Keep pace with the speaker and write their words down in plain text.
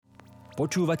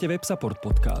Počúvate WebSupport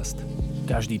podcast.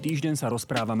 Každý týždeň sa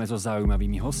rozprávame so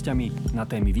zaujímavými hostiami na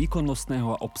témy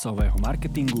výkonnostného a obsahového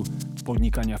marketingu,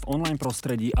 podnikania v online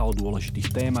prostredí a o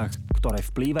dôležitých témach, ktoré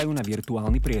vplývajú na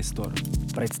virtuálny priestor.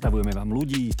 Predstavujeme vám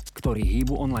ľudí, ktorí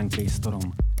hýbu online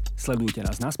priestorom. Sledujte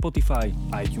nás na Spotify,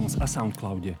 iTunes a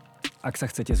Soundcloude. Ak sa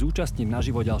chcete zúčastniť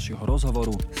naživo ďalšieho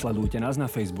rozhovoru, sledujte nás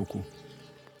na Facebooku.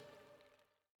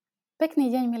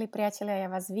 Pekný deň, milí priatelia, ja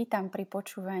vás vítam pri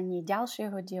počúvaní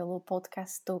ďalšieho dielu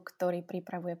podcastu, ktorý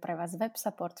pripravuje pre vás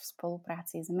WebSupport v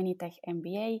spolupráci s Minitech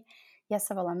MBA. Ja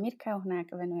sa volám Mirka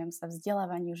Ohnák, venujem sa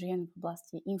vzdelávaniu žien v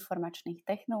oblasti informačných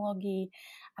technológií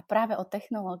a práve o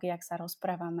technológiách sa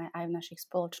rozprávame aj v našich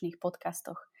spoločných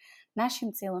podcastoch.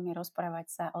 Naším cieľom je rozprávať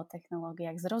sa o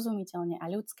technológiách zrozumiteľne a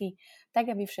ľudsky,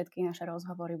 tak aby všetky naše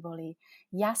rozhovory boli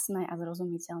jasné a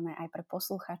zrozumiteľné aj pre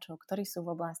poslucháčov, ktorí sú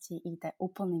v oblasti IT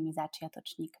úplnými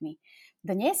začiatočníkmi.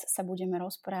 Dnes sa budeme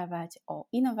rozprávať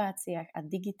o inováciách a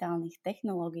digitálnych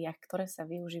technológiách, ktoré sa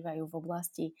využívajú v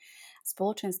oblasti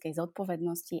spoločenskej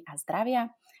zodpovednosti a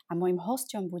zdravia. A môjim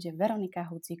hosťom bude Veronika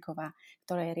Hudzíková,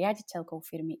 ktorá je riaditeľkou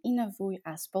firmy Inovuj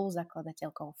a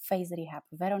spoluzakladateľkou FaceRehab.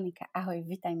 Veronika, ahoj,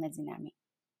 vitaj medzi nami.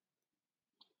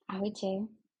 Ahojte.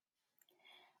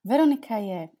 Veronika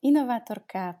je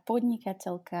inovátorka,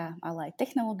 podnikateľka, ale aj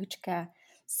technologička.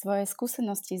 Svoje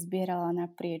skúsenosti zbierala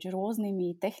naprieč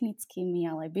rôznymi technickými,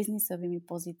 ale aj biznisovými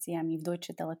pozíciami v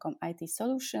Deutsche Telekom IT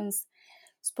Solutions.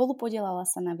 Spolupodieľala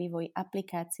sa na vývoji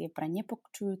aplikácie pre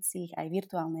nepočujúcich aj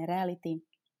virtuálnej reality,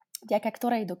 vďaka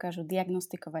ktorej dokážu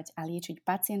diagnostikovať a liečiť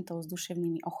pacientov s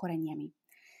duševnými ochoreniami.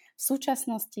 V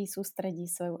súčasnosti sústredí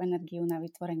svoju energiu na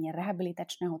vytvorenie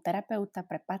rehabilitačného terapeuta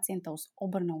pre pacientov s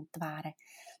obrnou tváre.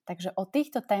 Takže o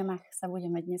týchto témach sa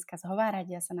budeme dneska zhovárať,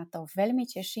 ja sa na to veľmi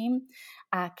teším.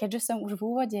 A keďže som už v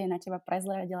úvode na teba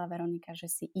prezradila, Veronika, že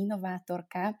si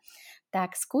inovátorka,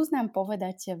 tak skús nám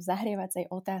povedať v zahrievacej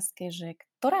otázke, že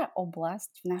ktorá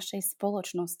oblasť v našej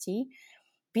spoločnosti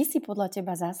by si podľa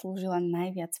teba zaslúžila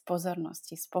najviac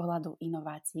pozornosti z pohľadu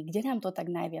inovácií? Kde nám to tak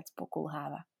najviac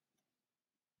pokulháva?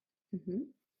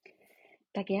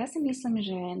 Tak ja si myslím,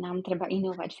 že nám treba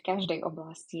inovovať v každej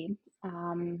oblasti.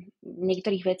 V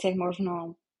niektorých veciach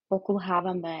možno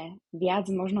pokulhávame viac,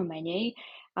 možno menej,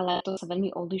 ale to sa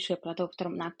veľmi odlišuje podľa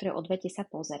toho, na ktoré odvetie sa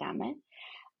pozeráme.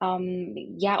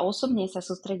 Ja osobne sa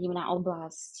sústredím na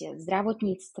oblasť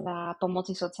zdravotníctva,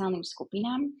 pomoci sociálnym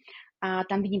skupinám a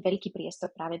tam vidím veľký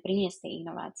priestor práve priniesť tie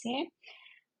inovácie.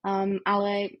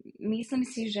 Ale myslím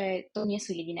si, že to nie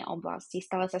sú jediné oblasti.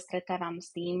 Stále sa stretávam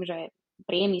s tým, že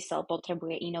priemysel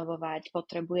potrebuje inovovať,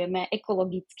 potrebujeme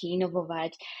ekologicky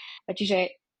inovovať.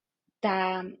 Čiže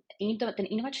ten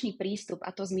inovačný prístup a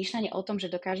to zmýšľanie o tom,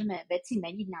 že dokážeme veci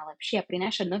meniť na lepšie a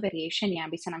prinášať nové riešenia,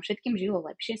 aby sa nám všetkým žilo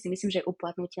lepšie, si myslím, že je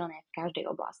uplatnutelné v každej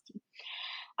oblasti.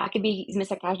 A keby sme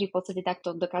sa každý v podstate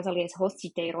takto dokázali aj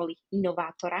zhostiť tej roli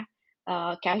inovátora,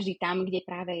 každý tam, kde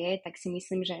práve je, tak si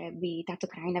myslím, že by táto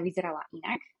krajina vyzerala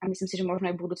inak a myslím si, že možno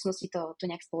aj v budúcnosti to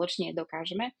nejak spoločne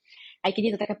dokážeme. Aj keď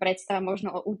je to taká predstava možno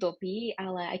o utopii,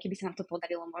 ale aj keby sa nám to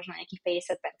podarilo možno nejakých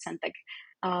 50%, tak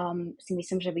si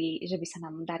myslím, že by sa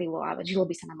nám darilo a žilo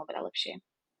by sa nám oveľa lepšie.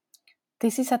 Ty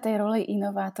si sa tej roli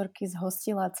inovátorky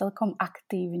zhostila celkom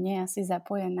aktívne, asi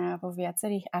zapojená vo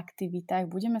viacerých aktivitách.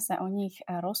 Budeme sa o nich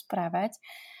rozprávať.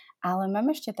 Ale mám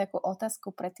ešte takú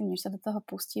otázku predtým, než sa do toho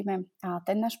pustíme. A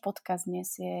ten náš podcast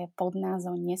nesie pod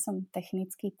názvom Nie som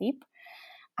technický typ.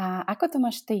 A ako to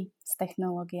máš ty s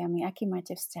technológiami? Aký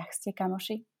máte vzťah? Ste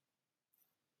kamoši?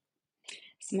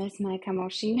 Sme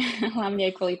kamoši, hlavne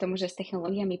aj kvôli tomu, že s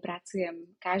technológiami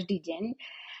pracujem každý deň.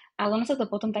 Ale ono sa to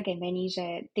potom tak aj mení,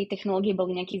 že tie technológie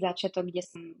boli nejaký začiatok,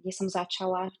 kde som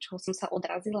začala, čoho som sa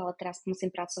odrazila, ale teraz musím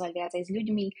pracovať viac aj s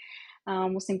ľuďmi,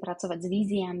 musím pracovať s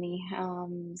víziami,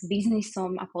 s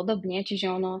biznisom a podobne, čiže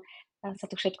ono sa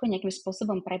to všetko nejakým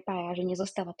spôsobom prepája, že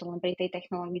nezostáva to len pri tej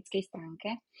technologickej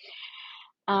stránke.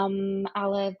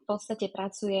 Ale v podstate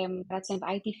pracujem v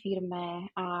IT firme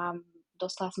a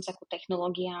dostala som sa ku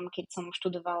technológiám, keď som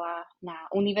študovala na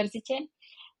univerzite,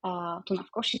 tu v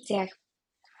Košiciach.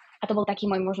 A to bol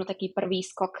možno taký prvý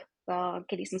skok,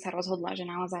 kedy som sa rozhodla, že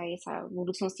naozaj sa v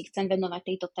budúcnosti chcem venovať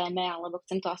tejto téme alebo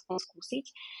chcem to aspoň skúsiť.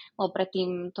 Lebo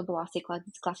predtým to bolo asi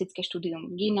klasické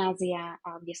štúdium gymnázia,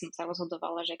 kde som sa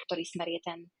rozhodovala, že ktorý smer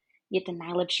je ten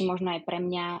najlepší možno aj pre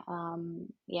mňa.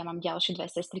 Ja mám ďalšie dve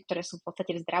sestry, ktoré sú v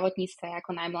podstate v zdravotníctve.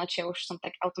 Ako najmladšia už som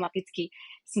tak automaticky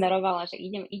smerovala, že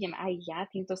idem aj ja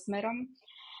týmto smerom.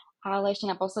 Ale ešte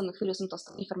na poslednú chvíľu som to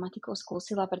s informatikou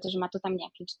skúsila, pretože ma to tam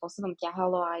nejakým spôsobom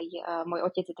ťahalo. Aj môj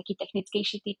otec je taký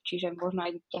technickejší typ, čiže možno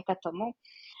aj vďaka tomu.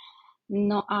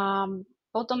 No a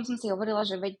potom som si hovorila,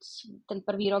 že veď ten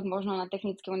prvý rok možno na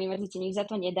technickej univerzite nič za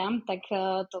to nedám, tak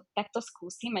to takto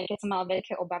skúsim, aj keď som mala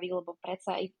veľké obavy, lebo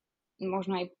predsa aj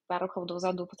možno aj pár rokov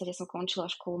dozadu, v podstate som končila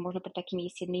školu možno pred takými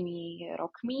 7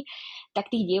 rokmi, tak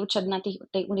tých dievčat na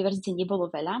tej univerzite nebolo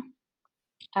veľa.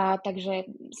 Takže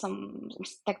som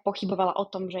tak pochybovala o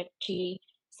tom, že či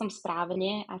som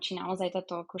správne a či naozaj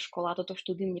táto škola, toto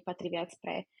štúdium nepatrí viac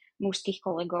pre mužských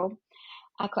kolegov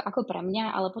ako pre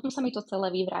mňa, ale potom sa mi to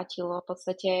celé vyvrátilo. V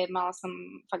podstate mala som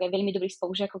fakt aj veľmi dobrých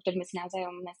spolužiakov, ktorí sme si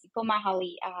navzájom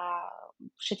pomáhali a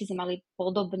všetci sme mali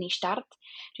podobný štart.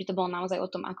 Čiže to bolo naozaj o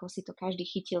tom, ako si to každý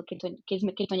chytil,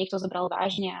 keď to niekto zobral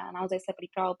vážne a naozaj sa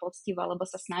pripravoval poctivo alebo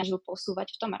sa snažil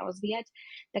posúvať v tom a rozvíjať,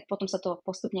 tak potom sa to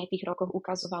postupne aj v tých rokoch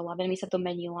ukazovalo a veľmi sa to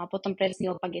menilo. A potom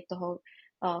presný opak je toho,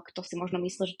 kto si možno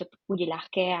myslel, že to bude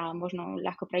ľahké a možno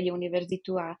ľahko prejde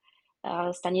univerzitu a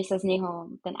stane sa z neho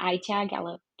ten ajťák,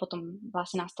 ale potom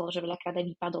vlastne nastalo, že veľakrát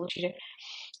aj vypadol. Čiže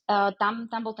tam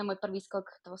bol ten môj prvý skok,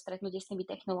 toho stretnutie s tými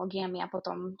technológiami a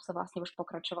potom sa vlastne už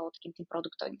pokračovalo takým tým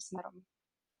produktovým smerom.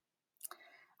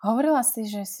 Hovorila si,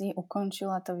 že si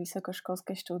ukončila to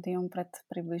vysokoškolské štúdium pred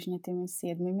približne tými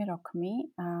 7 rokmi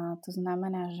a to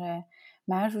znamená, že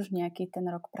máš už nejaký ten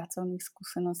rok pracovných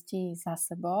skúseností za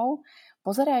sebou.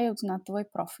 Pozerajúc na tvoj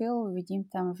profil, vidím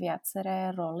tam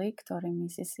viaceré roly, ktorými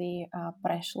si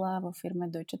prešla vo firme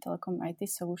Deutsche Telekom IT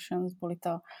Solutions. Boli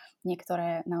to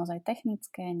niektoré naozaj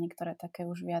technické, niektoré také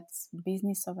už viac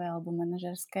biznisové alebo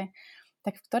manažerské.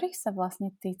 Tak v ktorých sa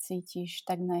vlastne ty cítiš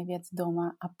tak najviac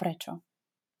doma a prečo?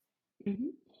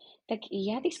 Tak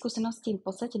ja tých skúseností v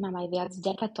podstate mám aj viac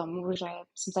vďaka tomu, že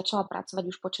som začala pracovať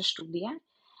už počas štúdia.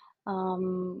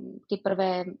 Tie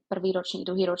prvý ročník,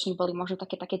 druhý ročník boli možno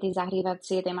také tie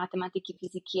zahrievacie, tej matematiky,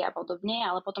 fyziky a podobne,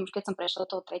 ale potom, keď som prešla do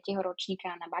toho tretieho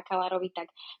ročníka na bakalárovi,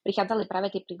 tak prichádzali práve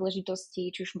tie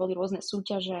príležitosti, či už boli rôzne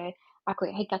súťaže, ako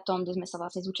je hackathon, kde sme sa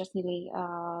vlastne zúčastnili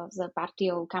s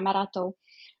partiou kamarátov.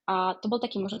 A to bol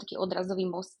možno taký odrazový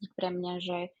mostík pre mňa,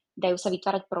 že dajú sa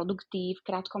vytvárať produkty v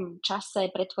krátkom čase,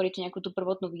 pretvoriť nejakú tú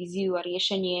prvotnú víziu a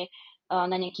riešenie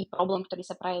na nejaký problém, ktorý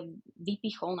sa práve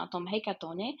vypichol na tom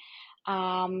hackathone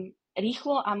a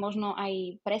rýchlo a možno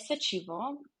aj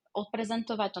presvedčivo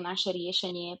odprezentovať to naše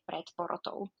riešenie pred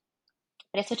porotou.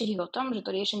 Presvedčiť ich o tom, že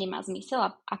to riešenie má zmysel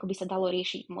a ako by sa dalo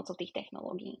riešiť pomocou tých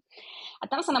technológií.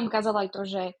 A tam sa nám ukázalo aj to,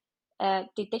 že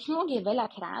tie technológie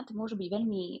veľakrát môžu byť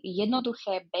veľmi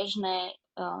jednoduché, bežné,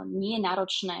 nie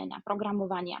náročné na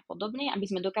programovanie a podobne, aby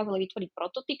sme dokázali vytvoriť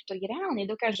prototyp, ktorý reálne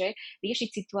dokáže riešiť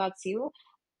situáciu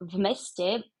v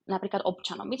meste, napríklad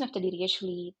občanom. My sme vtedy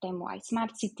riešili tému aj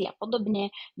Smart City a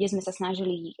podobne, kde sme sa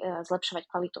snažili zlepšovať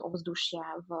kvalitu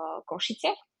ovzdušia v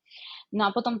Košiciach. No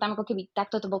a potom tam ako keby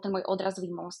takto to bol ten môj odrazový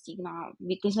mostík. No,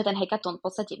 keď sme ten hackathon v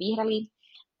podstate vyhrali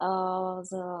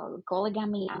s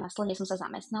kolegami a následne som sa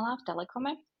zamestnala v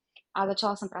Telekome a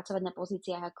začala som pracovať na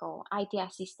pozíciách ako IT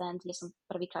asistent, kde som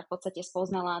prvýkrát v podstate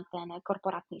spoznala ten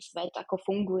korporátny svet, ako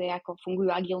fungujú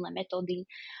agilné metódy,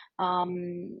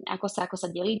 ako sa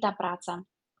delí tá práca.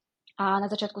 A na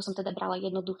začiatku som teda brala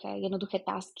jednoduché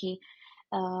tasky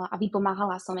a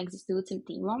vypomáhala som existujúcim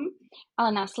tímom, ale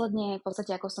následne v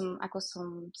podstate ako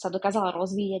som sa dokázala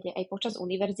rozvíjať aj počas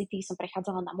univerzity, som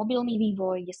prechádzala na mobilný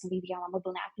vývoj, kde som vyvíjala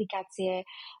mobilné aplikácie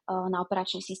na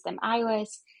operačný systém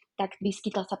iOS, tak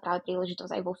vyskytla sa práve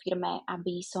príležitosť aj vo firme,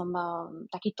 aby som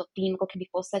takýto tím, ako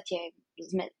keby v podstate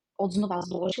sme odznova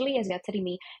zložili s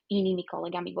viacerými inými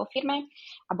kolegami vo firme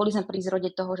a boli sme pri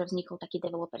zrode toho, že vznikol taký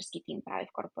developerský tím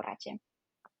práve v korporáte.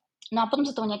 No a potom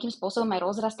sa to nejakým spôsobom aj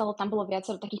rozrastalo, tam bolo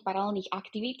viacero takých paralelných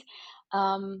aktivít,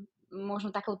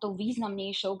 možno takouto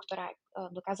významnejšou, ktorá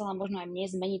dokázala možno aj mne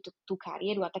zmeniť tú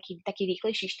kariéru a taký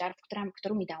rýchlejší štart,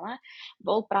 ktorú mi dala,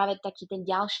 bol práve taký ten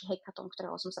ďalší hackathon,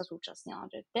 ktorého som sa zúčastnila.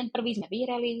 Ten prvý sme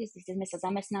vyhrali, sme sa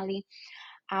zamestnali,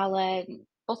 ale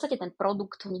v podstate ten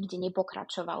produkt nikde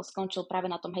nepokračoval, skončil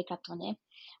práve na tom hackathone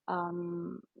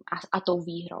a tou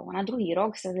výhrou. Na druhý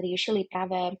rok sa riešili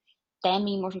práve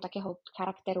témy možno takého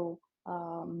charakteru,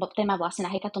 téma vlastne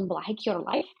na hackathon bola Hack Your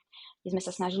Life, kde sme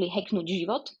sa snažili hacknúť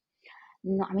život.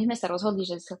 No a my sme sa rozhodli,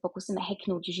 že sa pokúsime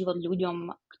hacknúť život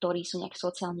ľuďom, ktorí sú nejak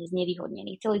sociálne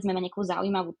znevýhodnení. Chceli sme mať nejakú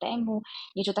zaujímavú tému,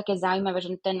 niečo také zaujímavé,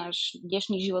 že ten náš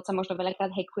dnešný život sa možno veľakrát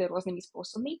hackuje rôznymi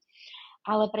spôsobmi,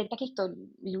 ale pre takýchto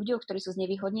ľudí, ktorí sú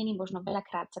znevýhodnení, možno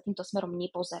veľakrát sa týmto smerom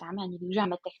nepozeráme a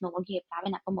nevyužívame technológie práve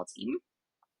na pomoc im.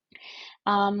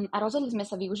 A rozhodli sme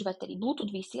sa využívať tedy Bluetooth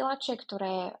vysielače,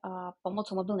 ktoré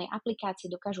pomocou mobilnej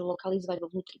aplikácie dokážu lokalizovať vo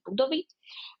vnútri budovy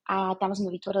a tam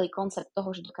sme vytvorili koncept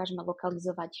toho, že dokážeme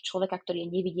lokalizovať človeka, ktorý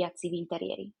je nevidiaci v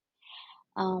interiéri.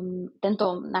 Tento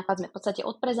nápad sme v podstate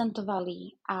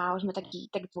odprezentovali a už sme tak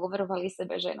dôverovali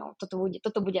sebe, že no,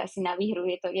 toto bude asi na výhru,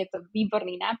 je to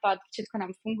výborný nápad, všetko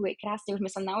nám funguje krásne, už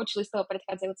sme sa naučili z toho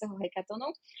predchádzajúceho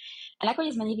hackathonu a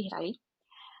nakoniec sme nevyhrali,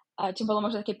 čo bolo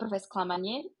možno také prvé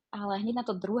sklamanie, ale hneď na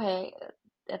to druhé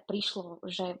prišlo,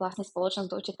 že vlastne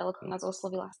spoločnosť Deutsche Telekom nás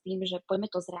oslovila s tým, že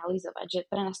poďme to zrealizovať, že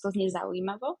pre nás to znie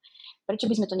zaujímavo, prečo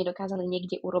by sme to nedokázali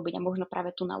niekde urobiť a možno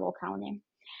práve tu na lokálne.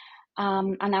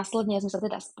 A následne sme sa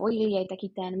teda spojili aj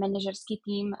taký ten manažerský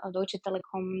tím Deutsche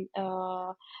Telekom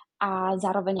a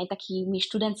zároveň aj taký my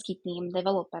študentský tím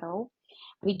developerov.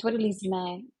 Vytvorili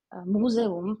sme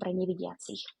múzeum pre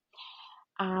nevidiacich.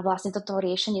 A vlastne toto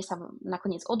riešenie sa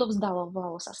nakoniec odovzdalo,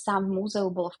 volalo sa Sám v múzeu,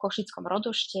 bolo v Košickom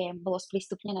Rodošte, bolo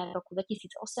sprístupnené v roku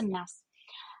 2018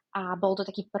 a bol to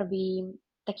taký prvý,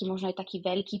 taký možno aj taký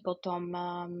veľký potom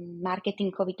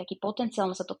marketingový taký potenciál,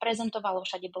 no sa to prezentovalo,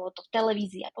 všade bolo to v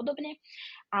televízii a podobne.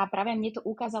 A práve mne to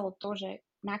ukázalo to, že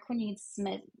nakoniec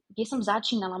kde som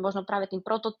začínala, možno práve tým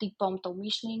prototypom, tou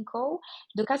myšlienkou,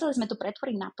 dokázali sme to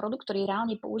pretvoriť na produkt, ktorý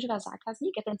reálne používa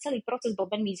zákazník a ten celý proces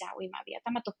bol veľmi zaujímavý. A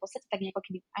tam ma to v podstate tak nejako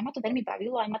keby, aj ma to veľmi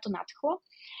bavilo, aj ma to nadchlo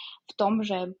v tom,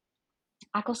 že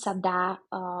ako sa dá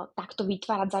takto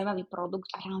vytvárať zaujímavý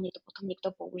produkt a reálne to potom niekto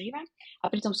používa. A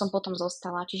pritom som potom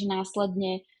zostala. Čiže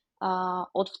následne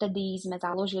odvtedy sme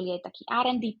založili aj taký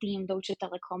R&D tým v Deutsche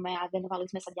Telekome a venovali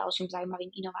sme sa ďalším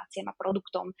zaujímavým inováciám a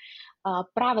produktom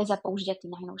práve za použitia tých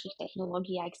najnovších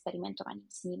technológií a experimentovaním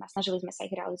s ním a snažili sme sa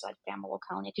ich realizovať priamo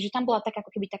lokálne. Čiže tam bola tak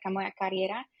ako keby taká moja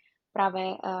kariéra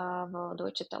práve v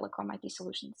Deutsche Telekom IT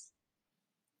Solutions.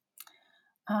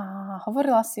 A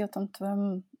hovorila si o tom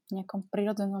tvojom nejakom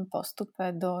prirodzenom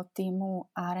postupe do týmu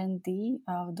R&D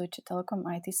v Deutsche Telekom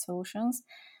IT Solutions.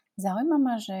 Zaujíma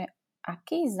ma, že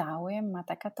aký záujem má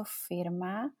takáto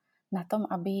firma na tom,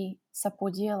 aby sa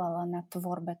podieľala na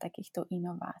tvorbe takýchto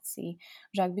inovácií.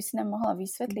 Že ak by si nám mohla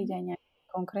vysvetliť aj nejaký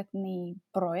konkrétny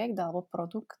projekt alebo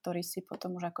produkt, ktorý si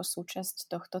potom už ako súčasť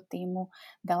tohto týmu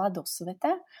dala do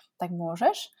sveta, tak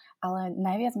môžeš, ale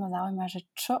najviac ma zaujíma, že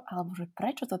čo alebo že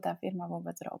prečo to tá firma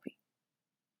vôbec robí.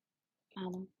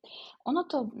 Áno. Ono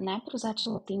to najprv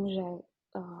začalo tým, že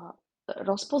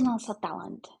rozpoznal sa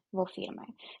talent vo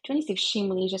firme. Čo oni si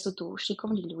všimli, že sú tu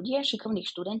šikovní ľudia, šikovní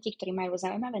študenti, ktorí majú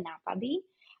zaujímavé nápady,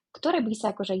 ktoré by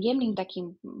sa akože jemným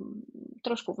takým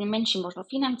trošku menším možno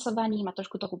financovaním a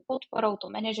trošku toho podporou,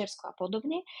 to manažersko a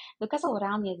podobne, dokázalo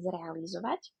reálne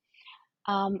zrealizovať.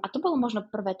 A to bolo možno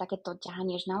prvé takéto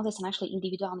ťahanie, že naozaj sa našli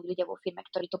individuálni ľudia vo firme,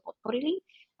 ktorí to podporili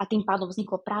a tým pádom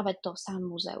vzniklo práve to Sám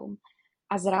múzeum.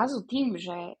 A zrazu tým,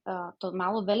 že to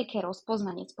malo veľké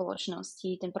rozpoznanie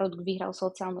spoločnosti, ten produkt vyhral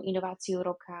sociálnu inováciu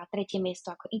roka, 3.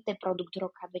 miesto ako IT produkt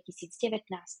roka 2019,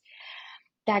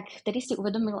 tak vtedy si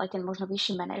uvedomil aj ten možno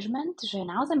vyšší manažment, že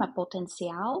naozaj má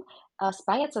potenciál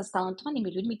spájať sa s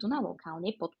talentovanými ľuďmi tu na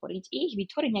lokálne, podporiť ich,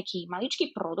 vytvoriť nejaký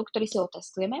maličký produkt, ktorý si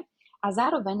otestujeme a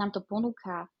zároveň nám to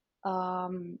ponúka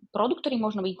produkt, ktorý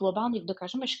možno my globálne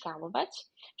dokážeme škálovať,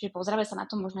 že pozrieme sa na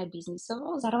to možno aj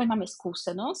biznisovo, zároveň máme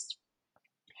skúsenosť,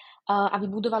 a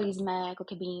vybudovali sme ako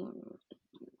keby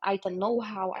aj ten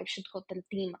know-how, aj všetko ten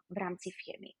tým v rámci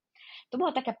firmy. To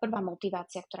bola taká prvá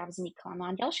motivácia, ktorá vznikla. No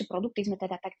a ďalšie produkty sme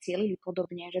teda tak cielili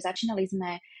podobne, že začínali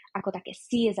sme ako také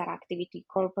CSR activity,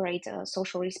 Corporate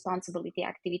Social Responsibility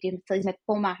activity, chceli sme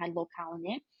pomáhať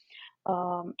lokálne,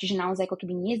 čiže naozaj ako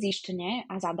keby nezištne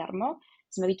a zadarmo.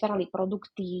 Sme vytvárali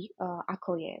produkty,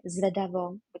 ako je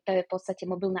Zvedavo, to je v podstate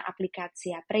mobilná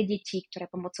aplikácia pre deti,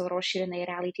 ktoré pomocou rozšírenej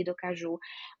reality dokážu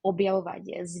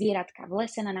objavovať zvieratka v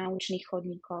lese na náučných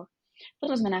chodníkoch.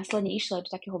 Potom sme následne išli aj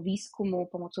do takého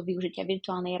výskumu pomocou využitia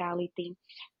virtuálnej reality,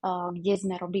 kde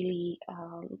sme robili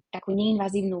takú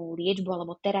neinvazívnu liečbu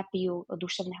alebo terapiu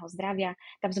duševného zdravia.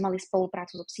 Tam sme mali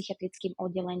spoluprácu so psychiatrickým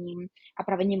oddelením a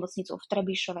práve nemocnicou v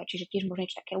Trebišove, čiže tiež možno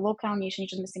niečo také lokálnejšie,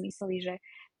 niečo sme si mysleli, že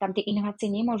tam tie inovácie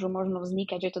nemôžu možno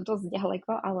vznikať, že je to dosť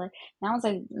ďaleko, ale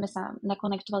naozaj sme sa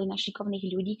nakonektovali na šikovných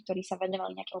ľudí, ktorí sa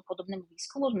venovali nejakému podobnému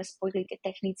výskumu. Sme spojili tie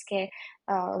technické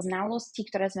znalosti,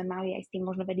 ktoré sme mali aj s tým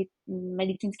možno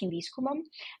medicínskym výskumom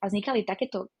a vznikali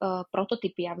takéto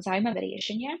prototypy a zaujímavé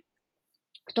riešenia,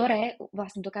 ktoré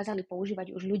vlastne dokázali používať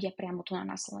už ľudia priamo tu na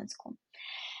Slovensku.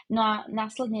 No a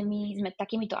následne my sme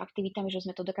takýmito aktivitami, že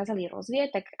sme to dokázali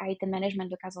rozvieť, tak aj ten management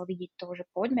dokázal vidieť to, že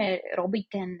poďme robiť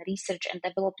ten research and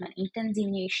development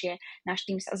intenzívnejšie. Náš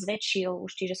tým sa zväčšil už,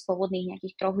 čiže z pôvodných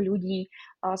nejakých 3 ľudí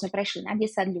sme prešli na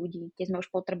 10 ľudí, kde sme už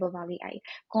potrebovali aj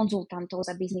konzultantov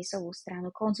za biznisovú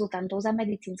stranu, konzultantov za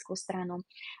medicínsku stranu,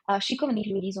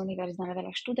 šikovných ľudí z univerzity,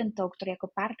 veľa študentov, ktorí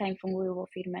ako part-time fungujú vo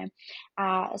firme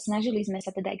a snažili sme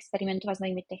sa teda experimentovať s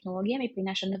novými technológiami,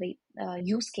 prinášať nové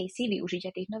use casey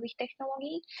využitia tých nových nových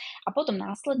technológií a potom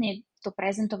následne to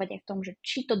prezentovať aj v tom, že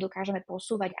či to dokážeme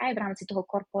posúvať aj v rámci toho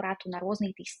korporátu na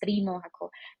rôznych tých streamoch, ako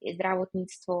je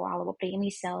zdravotníctvo alebo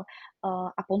priemysel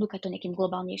a ponúkať to nejakým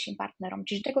globálnejším partnerom.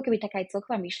 Čiže to je ako keby taká aj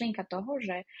celková myšlienka toho,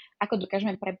 že ako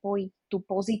dokážeme prepojiť tú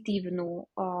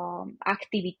pozitívnu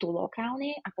aktivitu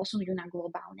lokálne a posunúť ju na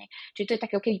globálne. Čiže to je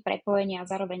také keby prepojenie a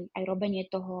zároveň aj robenie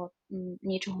toho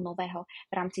niečoho nového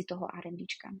v rámci toho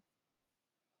R&Dčka.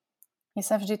 Ja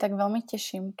sa vždy tak veľmi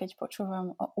teším, keď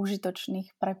počúvam o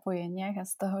užitočných prepojeniach a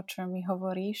z toho, čo mi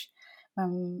hovoríš,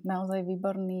 mám naozaj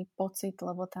výborný pocit,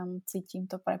 lebo tam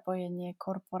cítim to prepojenie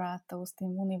korporátov s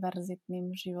tým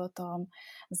univerzitným životom,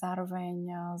 zároveň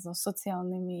so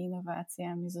sociálnymi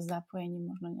inováciami, so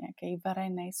zapojením možno nejakej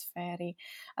verejnej sféry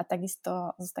a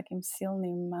takisto s takým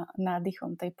silným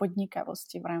nádychom tej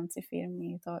podnikavosti v rámci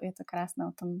firmy. Je to krásne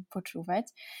o tom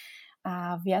počúvať.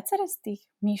 A viaceré z tých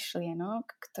myšlienok,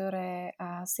 ktoré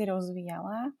si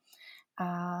rozvíjala a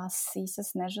si sa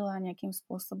snažila nejakým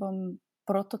spôsobom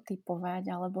prototypovať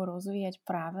alebo rozvíjať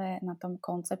práve na tom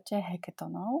koncepte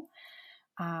hackathonov.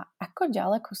 A ako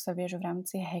ďaleko sa vieš v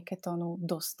rámci hackathonu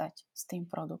dostať s tým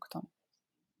produktom?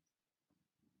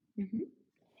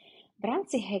 V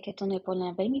rámci hackathonu je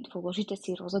podľa mňa veľmi dôležité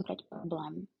si rozobrať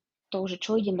problém. To, že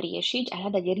čo idem riešiť a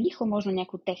hľadať rýchlo možno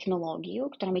nejakú technológiu,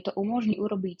 ktorá mi to umožní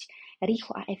urobiť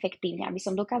rýchlo a efektívne, aby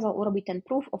som dokázal urobiť ten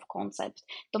proof of concept,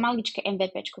 to maličké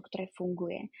MVPčko, ktoré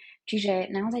funguje. Čiže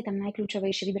naozaj tam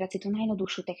najkľúčovejšie vybrať si tú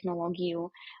najjednoduchšiu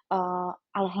technológiu,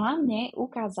 ale hlavne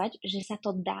ukázať, že sa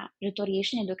to dá, že to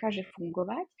riešenie dokáže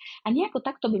fungovať a nejako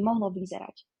takto by mohlo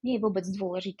vyzerať. Nie je vôbec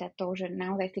dôležité to, že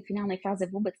naozaj v tej finálnej fáze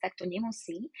vôbec takto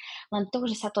nemusí, len to,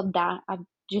 že sa to dá a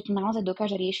že to naozaj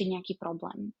dokáže riešiť nejaký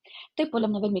problém. To je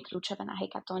podľa mňa veľmi kľúčové na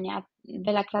hackathone a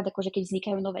veľakrát, akože keď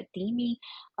vznikajú nové tímy,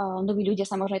 noví ľudia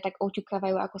sa možno aj tak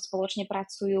oťukávajú, ako spoločne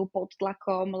pracujú pod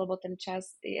tlakom, lebo ten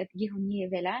čas, jeho nie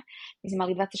je veľa. My sme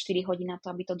mali 24 hodín na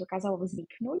to, aby to dokázalo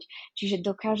vzniknúť, čiže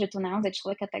dokáže to naozaj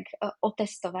človeka tak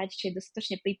otestovať, či je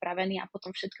dostatočne pripravený a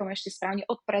potom všetkom ešte správne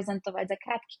odprezentovať za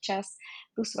krátky čas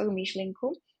tú svoju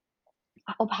myšlienku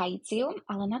a obhájiť si ju,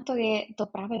 ale na to je to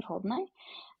práve vhodné.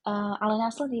 Ale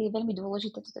následne je veľmi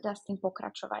dôležité to teda s tým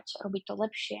pokračovať, robiť to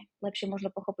lepšie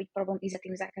možno pochopiť problém i za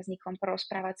tým zákazníkom,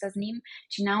 porozprávať sa s ním,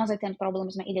 či naozaj ten problém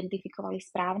sme identifikovali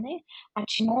správne a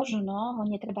či možno ho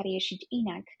netreba riešiť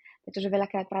inak, pretože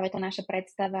veľakrát práve tá naša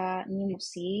predstava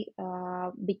nemusí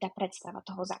byť tá predstava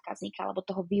toho zákazníka alebo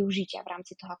toho využitia v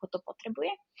rámci toho, ako to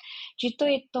potrebuje. Čiže to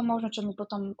je to možno, čo mi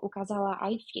potom ukázala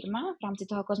aj firma v rámci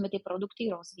toho, ako sme tie produkty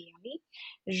rozvíjali,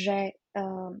 že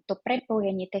to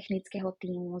prepojenie technického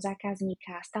tímu,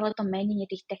 zákazníka, stále to menenie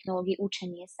tých technológií,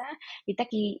 učenie sa, je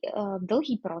taký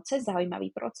dlhý proces, zaujímavý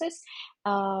proces,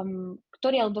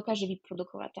 ktorý ale dokáže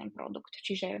vyprodukovať ten produkt.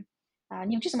 Čiže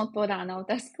neviem, či som odpovedala na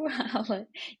otázku,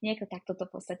 ale nejako takto to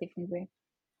v podstate funguje.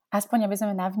 Aspoň, aby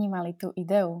sme navnímali tú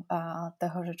ideu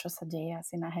toho, že čo sa deje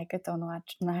asi na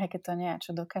hackathone a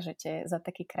čo dokážete za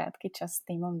taký krátky čas s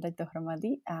týmom dať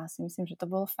dohromady a si myslím, že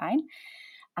to bolo fajn.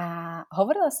 A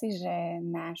hovorila si, že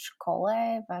na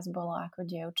škole vás bolo ako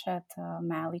dievčat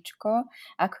máličko.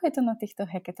 Ako je to na týchto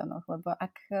hackathonoch? Lebo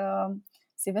ak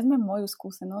si vezmem moju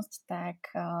skúsenosť,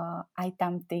 tak aj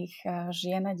tam tých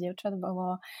žien a dievčat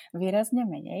bolo výrazne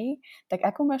menej. Tak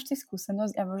akú máš ty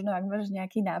skúsenosť a možno ak máš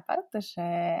nejaký nápad,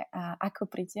 že ako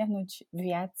pritiahnuť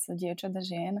viac dievčat a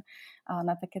žien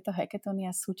na takéto hackathony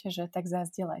a súťaže, tak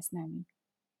zazdieľaj s nami.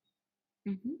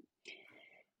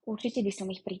 Určite by som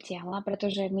ich pritiahla,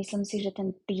 pretože myslím si, že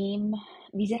ten tím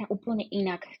vyzerá úplne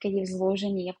inak, keď je v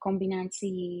zložení a v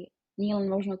kombinácii nielen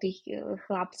možno tých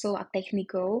chlapcov a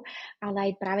technikov,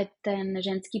 ale aj práve ten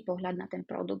ženský pohľad na ten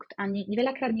produkt. A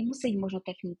veľakrát nemusí byť možno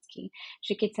technický,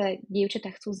 že keď sa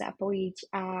dievčatá chcú zapojiť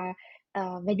a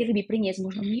vedeli by priniesť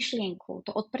možno myšlienku,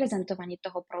 to odprezentovanie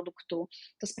toho produktu,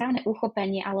 to správne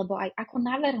uchopenie, alebo aj ako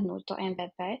navrhnúť to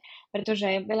MVP,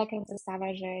 pretože veľakrát sa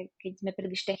stáva, že keď sme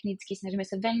príliš technicky, snažíme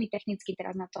sa veľmi technicky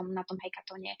teraz na tom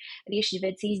hackathone riešiť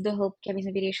veci, ísť do hĺbky, aby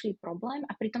sme vyriešili problém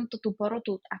a pritom to tú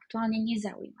porotu aktuálne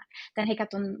nezaujíma. Ten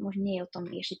hackathon možno nie je o tom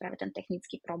riešiť práve ten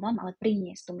technický problém, ale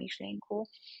priniesť tú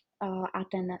myšlienku a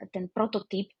ten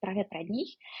prototyp práve pred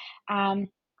nich. A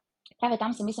práve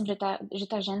tam si myslím, že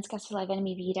tá ženská sila je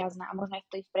veľmi výrazná a možno aj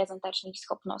v tých prezentačných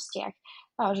schopnostiach,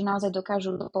 že naozaj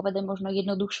dokážu to povedať možno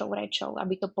jednoduchšou rečou,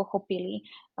 aby to pochopili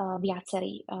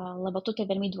viacerí, lebo toto je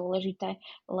veľmi dôležité,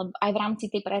 lebo aj v rámci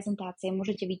tej prezentácie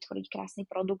môžete vytvoriť krásny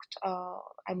produkt,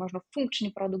 aj možno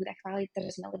funkčný produkt a chváliť,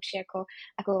 že sme lepšie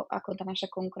ako tá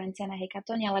naša konkurencia na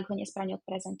hackathone, ale ak ho nesprávne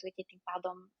odprezentujete, tým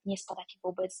pádom nespadáte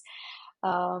vôbec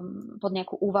pod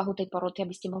nejakú úvahu tej poroty, aby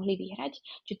ste mohli vyhrať.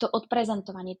 Čiže to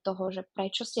odprezentovanie toho, že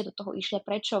prečo ste do toho išli,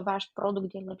 prečo váš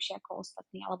produkt je lepší ako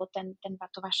ostatný, alebo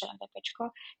to vaše MVPčko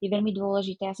je veľmi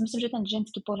dôležité. Ja si myslím, že ten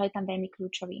ženský pohľad je tam veľmi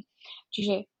kľúčový.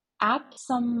 Čiže ak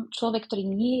som človek, ktorý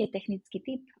nie je technický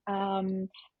typ,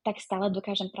 tak stále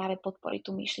dokážem práve podporiť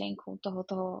tú myšlienku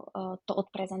to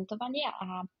odprezentovanie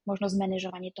a možno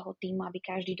zmanéžovanie toho týmu, aby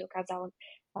každý dokázal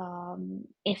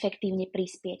efektívne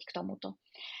prispieť k tomuto.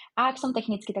 A ak som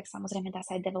technicky, tak samozrejme dá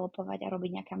sa aj developovať a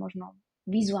robiť nejaká možno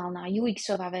vizuálna,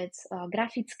 UX-ová vec,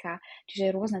 grafická,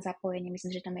 čiže rôzne zapojenie.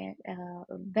 Myslím, že tam je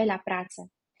veľa práce,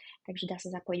 takže dá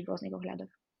sa zapojiť v rôznych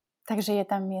ohľadoch. Takže je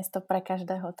tam miesto pre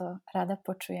každého, to rada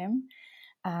počujem.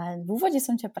 A v úvode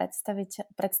som ťa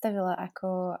predstavila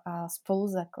ako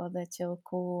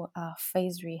spoluzakladateľku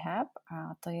FaceRehab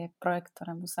a to je projekt,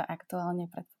 ktorému sa aktuálne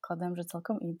predpokladám, že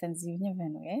celkom intenzívne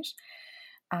venuješ.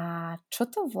 A čo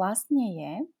to vlastne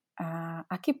je a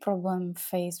aký problém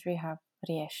FaceRehab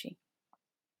rieši?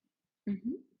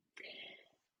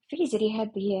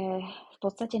 FaceRehab je v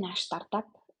podstate náš startup,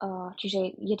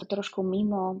 čiže je to trošku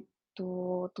mimo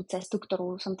tú cestu,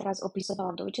 ktorú som teraz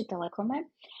opisovala v Deutsche Telekome.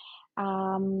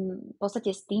 A v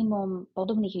podstate s tímom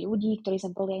podobných ľudí, ktorí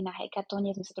sme boli aj na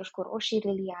hackathone, sme sa trošku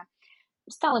rozšírili a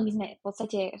stále my sme v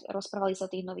podstate rozprávali sa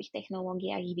o tých nových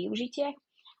technológiách, ich využitiach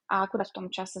a akurát v tom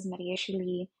čase sme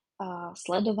riešili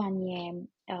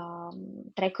sledovanie,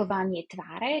 trackovanie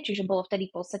tváre, čiže bolo vtedy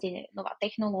v podstate nová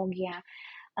technológia,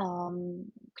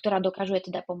 ktorá dokážuje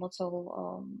teda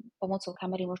pomocou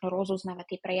kamery možno rozoznávať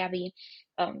tie prejavy,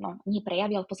 nie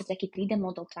prejavy, ale v podstate taký 3D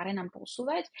model tváre nám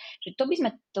posúvať, že to by sme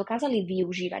dokázali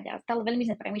využívať a stále veľmi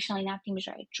sme premýšľali nad tým,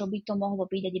 že čo by to mohlo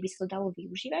byť a kde by sa to dalo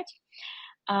využívať.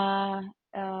 A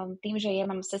tým, že ja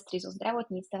mám sestry zo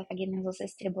zdravotníctva, tak jedna zo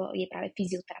sestier je práve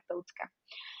fyzioterapeutka.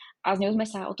 A s ňou sme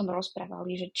sa o tom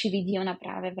rozprávali, že či vidí ona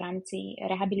práve v rámci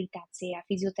rehabilitácie a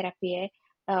fyzioterapie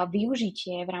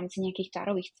využitie v rámci nejakých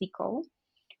tvárových cvikov.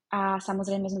 A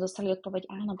samozrejme sme dostali odpoveď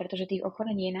áno, pretože tých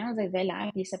ochorení je naozaj veľa,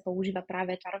 kde sa používa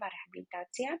práve tvárová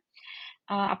rehabilitácia.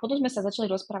 A potom sme sa začali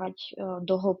rozprávať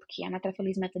do hĺbky a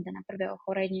natrafili sme teda na prvé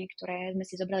ochorenie, ktoré sme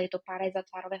si zobrali, je to paréza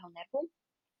tvárového nervu.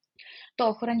 To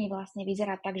ochorenie vlastne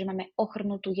vyzerá tak, že máme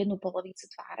ochrnutú jednu polovicu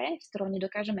tváre, s ktorou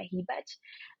nedokážeme hýbať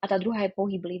a tá druhá je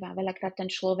pohyblivá. Veľakrát ten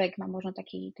človek má možno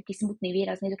taký smutný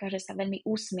výraz, nedokáže sa veľmi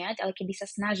usmiať, ale keby sa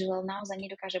snažil, naozaj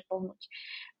nedokáže pohnúť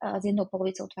s jednou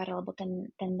polovicou tváre, lebo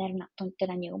ten nerv to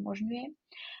teda neumožňuje.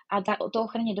 A to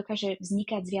ochorenie dokáže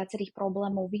vznikať z viacerých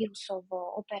problémov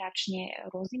vírusovo, operačne,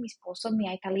 rôznymi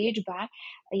spôsobmi. Aj tá liečba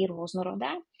je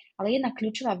rôznorodá. Ale jedna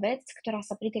kľúčová vec, ktorá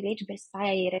sa pri tej liečbe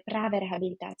spája, je práve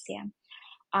rehabilitácia.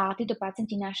 A títo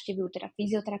pacienti navštevujú teda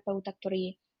fyzioterapeuta,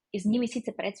 ktorý s nimi síce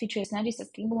precvičuje, snaží sa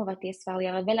stimulovať tie svaly,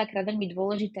 ale veľakrát veľmi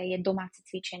dôležité je domáce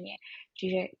cvičenie.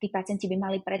 Čiže tí pacienti by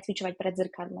mali precvičovať pred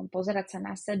zrkadlom, pozerať sa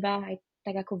na seba, aj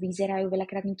tak ako vyzerajú,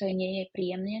 veľakrát im to nie je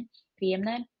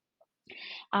príjemné.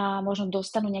 A možno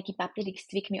dostanú nejaký papierik s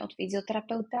cvikmi od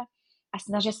fyzioterapeuta a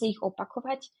snažia sa ich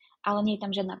opakovať, ale nie je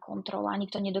tam žiadna kontrola.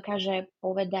 Nikto nedokáže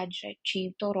povedať, že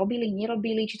či to robili,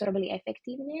 nerobili, či to robili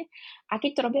efektívne. A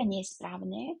keď to robia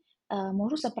nesprávne,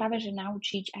 môžu sa práve že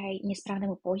naučiť aj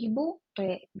nesprávnemu pohybu, to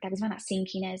je tzv.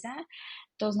 Synkinéza.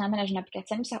 To znamená, že napríklad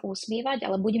chcem sa usmievať,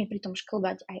 ale budeme pri tom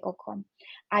šklbať aj okom.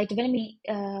 A je to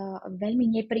veľmi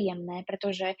nepríjemné,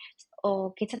 pretože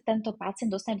keď sa tento pacient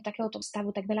dostane do takéhoto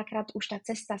stavu, tak veľakrát už tá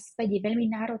cesta späť je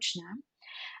veľmi náročná.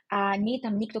 A nie je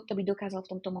tam nikto, kto by dokázal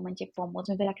v tomto momente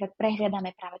pomôcť. My veľakrát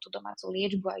prehliadame práve tú domácu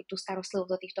liečbu aj tú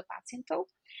starostlivosť do týchto pacientov.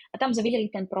 A tam sme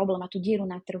videli ten problém a tú dieru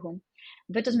na trhu.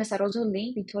 Preto sme sa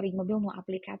rozhodli vytvoriť mobilnú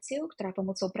aplikáciu, ktorá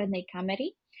pomocou prednej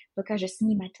kamery dokáže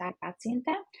snímať tvár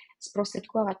pacienta,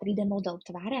 sprostredkovať 3D model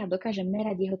tváre a dokáže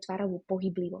merať jeho tvárovú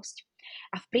pohyblivosť.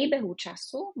 A v priebehu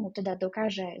času mu teda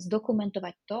dokáže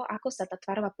zdokumentovať to, ako sa tá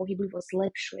tvárová pohyblivosť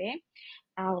zlepšuje,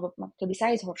 alebo keby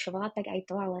sa aj zhoršovala, tak aj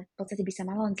to, ale v podstate by sa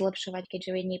mala len zlepšovať,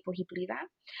 keďže je nepohyblivá.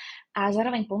 A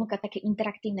zároveň ponúka také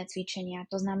interaktívne cvičenia.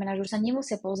 To znamená, že už sa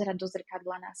nemusia pozerať do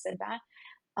zrkadla na seba,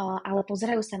 ale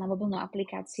pozerajú sa na mobilnú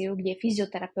aplikáciu, kde je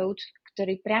fyzioterapeut,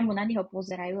 ktorý priamo na neho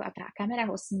pozerajú a tá kamera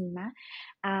ho sníma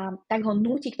a tak ho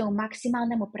núti k tomu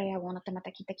maximálnemu prejavu. Ona tam má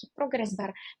taký progress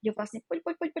bar, kde vlastne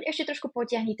poď, ešte trošku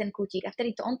potiahni ten kútik a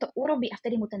vtedy on to urobí a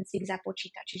vtedy mu ten cvik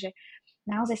započíta. Čiže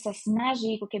naozaj sa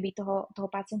snaží ako keby toho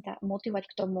pacienta motivovať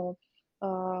k tomu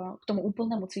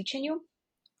úplnému cvičeniu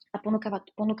a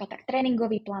ponúka tak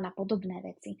tréningový plán a podobné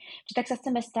veci. Čiže tak sa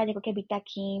chceme stať ako keby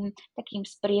takým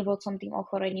sprievodcom tým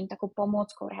ochorením, takou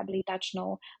pomôckou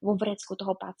rehabilitačnou vo vrecku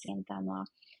toho pacienta. No a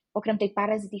okrem tej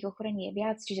parézy tých ochorení je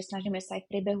viac, čiže snažíme sa aj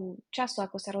v priebehu času,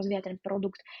 ako sa rozvíja ten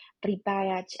produkt,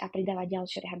 pripájať a pridávať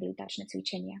ďalšie rehabilitačné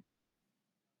cvičenia.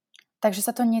 Takže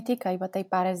sa to netýka iba tej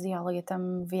parézy, ale je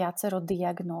tam viacero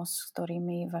diagnóz, s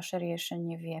ktorými vaše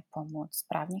riešenie vie pomôcť.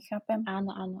 Správne chápem? Áno,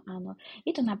 áno, áno.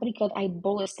 Je to napríklad aj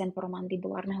bolesť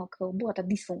temporomandibulárneho kĺbu a tá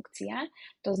dysfunkcia.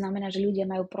 To znamená, že ľudia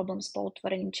majú problém s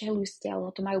pootvorením čelusti, alebo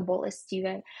to majú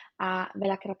bolestivé a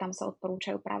veľakrát tam sa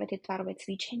odporúčajú práve tie tvarové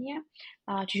cvičenia.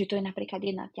 Čiže to je napríklad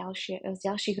jedna z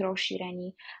ďalších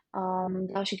rozšírení.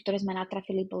 Ďalších, ktoré sme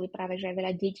natrafili, boli práve, že aj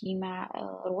veľa detí má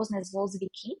rôzne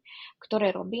zlozvyky, ktoré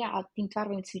robia a tým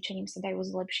tvarovým cvičením sa dajú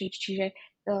zlepšiť. Čiže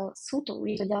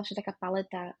je to ďalšia taká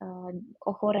paleta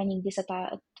ochorení, kde sa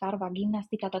tá tvarová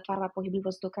gymnastika, tá tvarová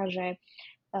pohyblivosť dokáže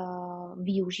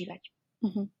využívať.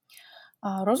 Uh-huh.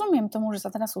 Rozumiem tomu, že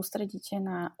sa teda sústredíte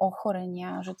na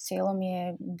ochorenia, že cieľom je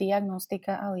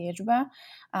diagnostika a liečba.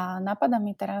 A napadá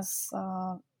mi teraz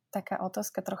taká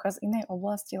otázka trocha z inej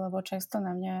oblasti, lebo často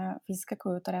na mňa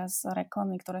vyskakujú teraz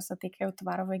reklamy, ktoré sa týkajú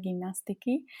tvarovej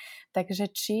gymnastiky. Takže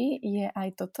či je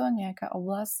aj toto nejaká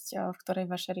oblasť, v ktorej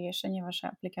vaše riešenie,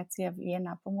 vaša aplikácia vie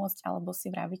napomôcť, alebo si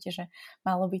vravíte, že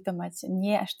malo by to mať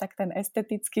nie až tak ten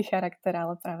estetický charakter,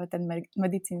 ale práve ten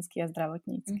medicínsky a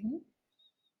zdravotnícky? Mm-hmm.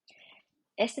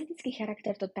 Estetický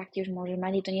charakter to taktiež môže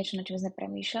mať. Je to niečo, na čom sme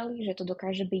premýšľali, že to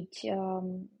dokáže byť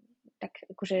tak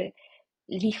akože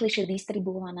rýchlejšie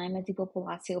distribuované medzi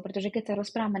populáciou, pretože keď sa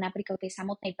rozprávame napríklad o tej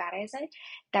samotnej paréze,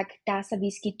 tak tá sa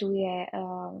vyskytuje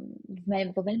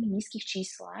vo veľmi nízkych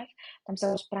číslach. Tam sa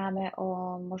rozprávame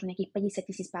o možno nejakých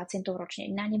 50,000 pacientov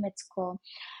ročne na Nemecko,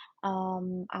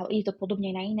 a je to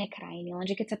podobne na iné krajiny.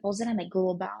 Lenže keď sa pozrieme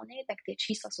globálne, tak tie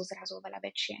čísla sú zrazu oveľa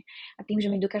väčšie. A tým, že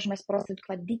my dokážeme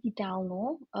sprostredkovať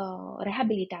digitálnu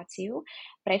rehabilitáciu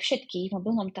pre všetkých v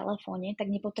mobilnom telefóne, tak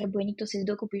nepotrebuje nikto si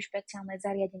dokúpiť špeciálne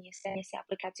zariadenie, stiahne si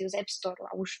aplikáciu z App Store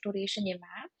a už to riešenie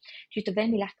má. Čiže to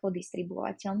veľmi ľahko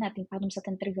distribuovateľné a tým pádom sa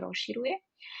ten trh rozširuje.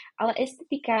 Ale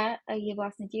estetika je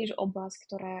vlastne tiež oblasť,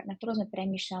 na ktorú sme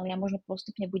premýšľali a možno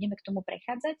postupne budeme k tomu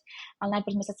prechádzať, ale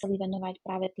najprv sme sa chceli venovať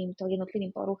práve týmto jednotlivým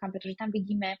poruchám, pretože tam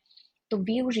vidíme to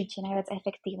využitie najviac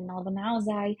efektívne, lebo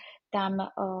naozaj tam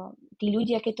tí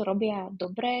ľudia, keď to robia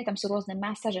dobre, tam sú rôzne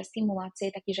masáže,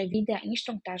 stimulácie, taktiež aj videa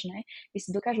inštruktážne, kde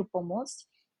si dokážu pomôcť,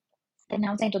 tak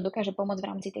naozaj to dokáže pomôcť v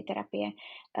rámci tej terapie.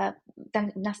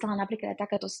 Tam nastala napríklad aj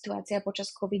takáto situácia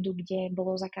počas covidu, kde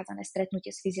bolo zakázané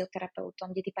stretnutie s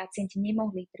fyzioterapeutom, kde tí pacienti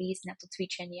nemohli prísť na to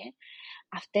cvičenie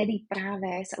a vtedy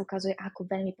práve sa ukazuje, ako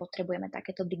veľmi potrebujeme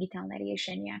takéto digitálne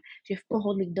riešenia, že v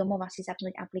pohodlí domova si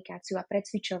zapnúť aplikáciu a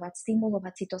precvičovať,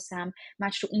 stimulovať si to sám,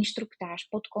 mať tú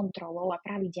inštruktáž pod kontrolou a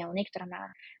pravidelne, ktorá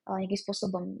ma nejakým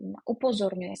spôsobom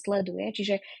upozorňuje, sleduje.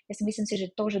 Čiže ja si myslím,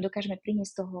 že to, že dokážeme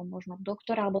priniesť toho možno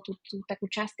doktora alebo tú takú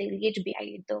časť tej liečby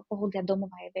aj do pohodlia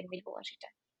domova je veľmi dôležité.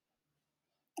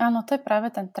 Áno, to je práve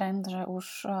ten trend, že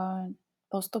už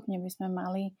postupne by sme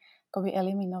mali akoby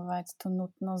eliminovať tú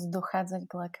nutnosť dochádzať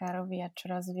k lekárovi a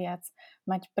čoraz viac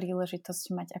mať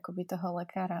príležitosť mať akoby toho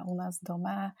lekára u nás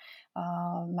doma,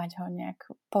 mať ho nejak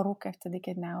po ruke vtedy,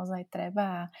 keď naozaj treba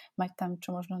a mať tam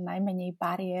čo možno najmenej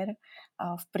bariér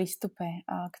v prístupe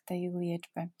k tej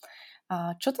liečbe.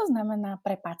 Čo to znamená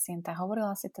pre pacienta?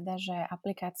 Hovorila si teda, že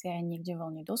aplikácia je niekde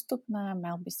voľne dostupná,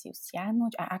 mal by si ju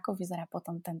stiahnuť a ako vyzerá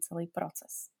potom ten celý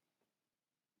proces?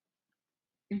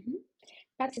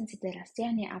 Pacient si teraz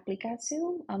stiahne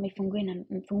aplikáciu a my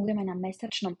fungujeme na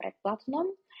mesačnom predplatnom.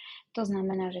 To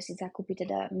znamená, že si zakúpi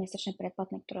teda mesačné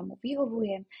predplatné, ktoré mu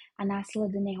vyhovuje a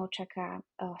následne ho čaká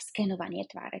skenovanie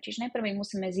tváre. Čiže najprv my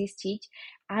musíme zistiť,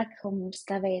 v akom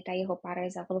stave je tá jeho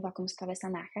paréza, alebo v akom stave sa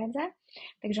nachádza.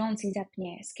 Takže on si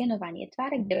zapne skenovanie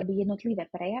tváre, kde robí jednotlivé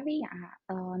prejavy a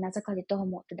na základe toho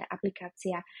mu teda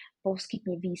aplikácia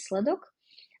poskytne výsledok.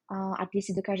 A tie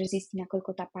si dokáže zistiť,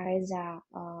 nakoľko tá paréza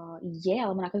je,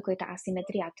 alebo nakoľko je tá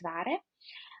asymetria tváre.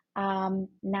 A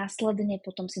následne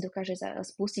potom si dokáže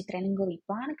spustiť tréningový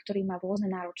plán, ktorý má rôzne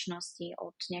náročnosti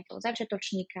od nejakého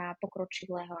začiatočníka,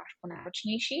 pokročilého až po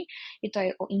náročnejší. Je to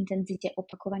aj o intenzite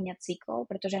opakovania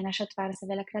cyklov, pretože aj naša tvár sa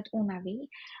veľakrát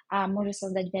unaví a môže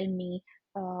sa zdať veľmi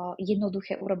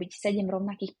jednoduché urobiť 7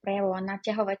 rovnakých prejavov a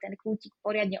naťahovať ten kútik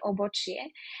poriadne obočie,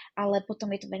 ale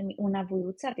potom je to veľmi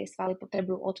unavujúce a tie svaly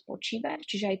potrebujú odpočívať,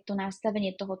 čiže aj to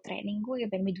nastavenie toho tréningu je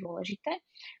veľmi dôležité,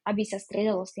 aby sa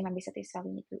striedalo s tým, aby sa tie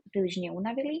svaly príliš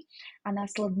neunavili a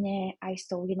následne aj s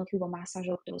tou jednotlivou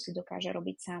masážou, ktorú si dokáže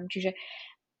robiť sám. Čiže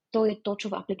to je to, čo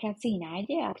v aplikácii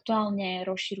nájde. Aktuálne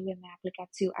rozširujeme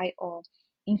aplikáciu aj o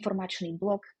informačný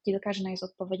blok, kde dokáže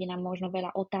nájsť odpovede na možno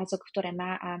veľa otázok, ktoré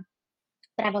má a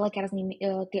práve lekár s ním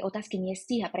tie otázky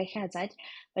nestíha prechádzať,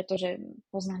 pretože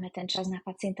poznáme, ten čas na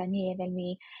pacienta nie je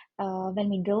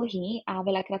veľmi dlhý a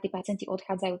veľakrát tí pacienti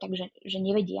odchádzajú, takže že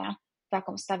nevedia, v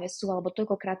akom stave sú, alebo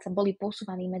toľkokrát sa boli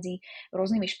posúvaní medzi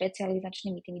rôznymi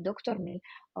špecializačnými tými doktormi,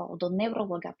 do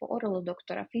neurologa, po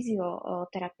doktora,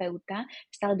 fyzioterapeuta,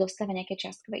 stále dostáva nejaké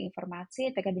čiastkové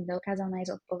informácie, tak aby dokázal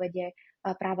nájsť odpovede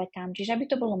práve tam. Čiže aby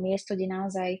to bolo miesto, kde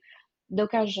naozaj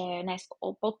dokáže nájsť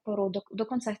podporu,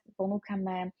 dokonca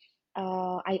ponúkame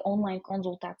aj online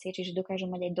konzultácie, čiže dokážu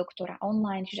mať aj doktora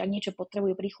online, čiže ak niečo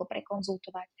potrebujú rýchlo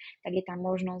prekonzultovať, tak je tam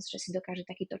možnosť, že si dokáže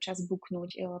takýto čas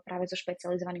buknúť práve so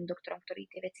špecializovaným doktorom,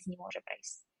 ktorý tie veci s ním môže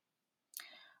prejsť.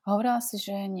 Hovorila si,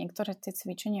 že niektoré tie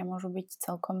cvičenia môžu byť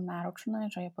celkom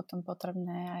náročné, že je potom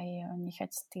potrebné aj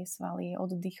nechať tie svaly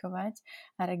oddychovať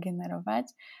a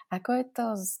regenerovať. Ako je to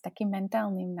s takým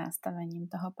mentálnym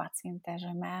nastavením toho pacienta,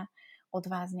 že má od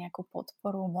vás nejakú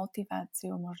podporu,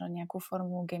 motiváciu, možno nejakú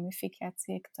formu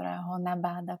gamifikácie, ktorá ho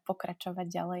nabáda pokračovať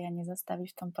ďalej a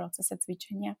nezastaví v tom procese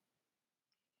cvičenia?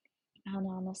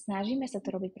 Áno, snažíme sa to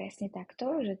robiť presne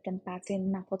takto, že ten pacient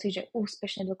má pocit, že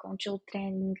úspešne dokončil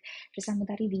tréning, že sa mu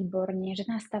darí výborne, že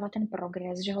nastáva ten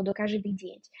progres, že ho dokáže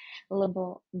vidieť,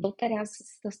 lebo doteraz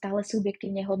to stále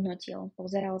subjektívne hodnotil,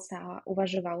 pozeral sa a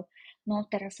uvažoval, no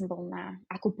teraz som bol na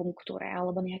akupunktúre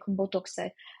alebo nejakom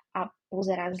botoxe a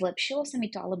pozerá, zlepšilo sa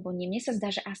mi to alebo nie. Mne sa zdá,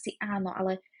 že asi áno,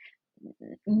 ale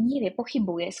nevie,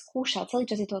 pochybuje, skúša, celý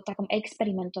čas je to v takom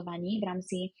experimentovaní v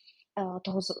rámci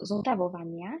toho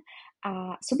zotavovania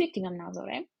a subjektívnom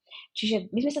názore.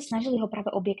 Čiže my sme sa snažili ho práve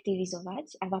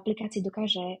objektivizovať a v aplikácii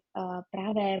dokáže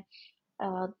práve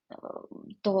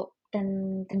ten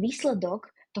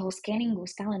výsledok toho scanningu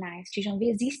stále nájsť. Čiže on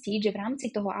vie zistiť, že v rámci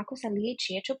toho, ako sa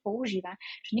liečí, čo používa,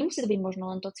 že nemusí to byť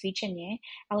možno len to cvičenie,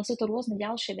 ale sú to rôzne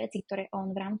ďalšie veci, ktoré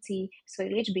on v rámci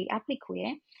svojej liečby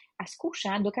aplikuje a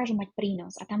skúša, dokážu mať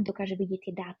prínos a tam dokáže vidieť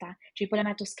tie dáta. Čiže podľa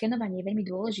mňa to skenovanie je veľmi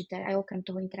dôležité aj okrem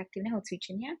toho interaktívneho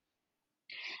cvičenia.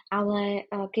 Ale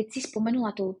keď si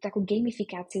spomenula tú takú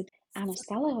gamifikáciu, áno,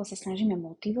 stále ho sa snažíme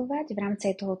motivovať v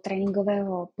rámci toho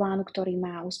tréningového plánu, ktorý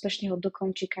má úspešne ho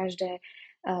dokončiť každé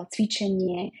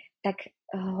cvičenie, tak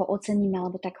ho oceníme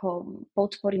alebo tak ho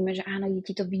podporíme, že áno, ide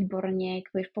ti to výborne,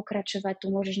 keď budeš pokračovať, tu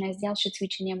môžeš nájsť ďalšie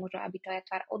cvičenia, možno aby tvoja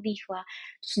tvár oddychla,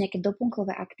 tu sú nejaké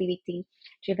doplnkové aktivity,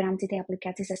 čiže v rámci tej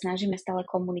aplikácie sa snažíme stále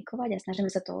komunikovať a snažíme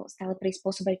sa to stále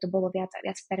prispôsobiť, to bolo viac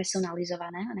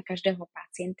personalizované na každého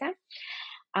pacienta.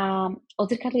 A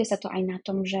odzrkadľuje sa to aj na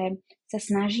tom, že sa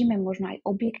snažíme možno aj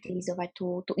objektivizovať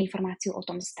tú informáciu o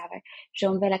tom stave.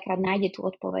 Že on veľakrát nájde tú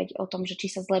odpoveď o tom, že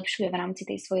či sa zlepšuje v rámci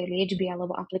tej svojej liečby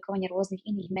alebo aplikovanie rôznych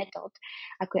iných metód,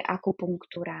 ako je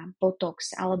akupunktúra,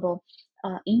 botox alebo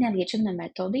iné liečebné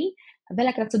metódy.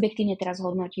 Veľakrát subjektívne teraz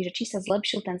hodnotí, že či sa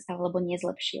zlepšil ten stav, alebo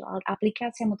nezlepšil. Ale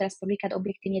aplikácia mu teraz prvýkrát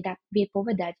objektívne vie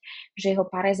povedať, že jeho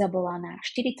paréza bola na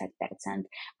 40%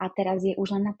 a teraz je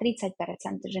už len na 30%,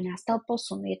 že nastal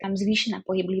posun, je tam zvýšená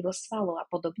pohyblivosť svalov a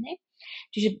podobne.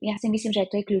 Čiže ja si myslím, že aj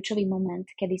to je kľúčový moment,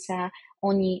 kedy sa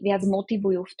oni viac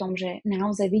motivujú v tom, že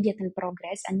naozaj vidia ten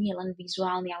progres a nie len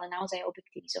vizuálny, ale naozaj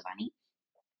objektivizovaný.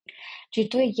 Čiže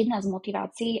to je jedna z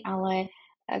motivácií, ale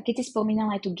keď si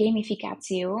spomínala aj tú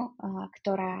gamifikáciu,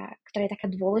 ktorá je taká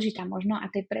dôležitá možno,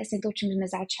 a to je presne to, čím sme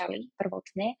začali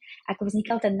prvotne, ako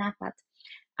vznikal ten nápad.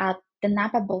 A ten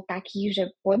nápad bol taký,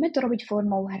 že poďme to robiť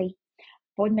formou hry.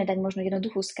 Poďme dať možno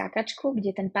jednoduchú skákačku,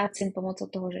 kde ten pacient pomocou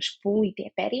toho, že špúli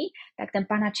tie pery, tak ten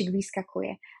panáčik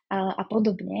vyskakuje a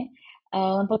podobne.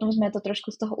 Len potom sme to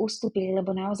trošku z toho ustúpili,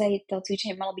 lebo naozaj to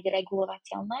cvičenie malo byť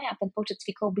regulovateľné a ten počet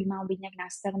cvikov by mal byť nejak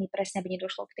nastavený presne, aby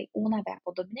nedošlo k tej únave a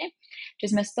podobne.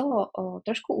 Čiže sme z toho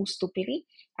trošku ustúpili,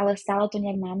 ale stále to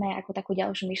nejak máme ako takú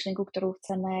ďalšiu myšlienku, ktorú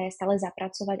chceme stále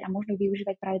zapracovať a možno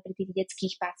využívať práve pri tých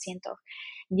detských pacientoch,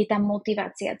 kde tá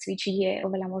motivácia cvičiť je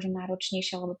oveľa možno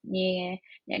náročnejšia, lebo nie je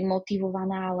nejak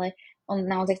motivovaná, ale on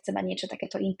naozaj chce mať niečo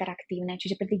takéto interaktívne.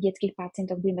 Čiže pri tých detských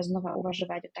pacientoch budeme znova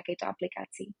uvažovať o takejto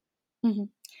aplikácii. Uh-huh.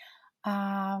 A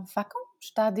v akom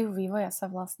štádiu vývoja sa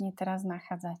vlastne teraz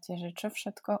nachádzate? Že čo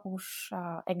všetko už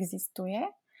existuje?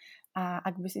 A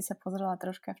ak by si sa pozrela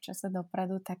troška v čase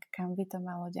dopredu, tak kam by to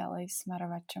malo ďalej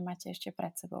smerovať? Čo máte ešte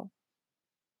pred sebou?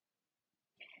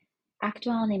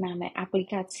 Aktuálne máme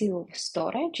aplikáciu v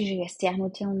store, čiže je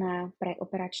stiahnuteľná pre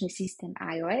operačný systém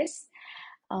iOS.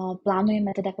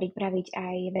 Plánujeme teda pripraviť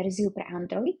aj verziu pre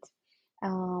Android.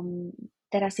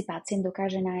 Teraz si pacient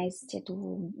dokáže nájsť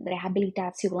tú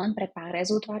rehabilitáciu len pre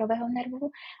párezu tvárového nervu,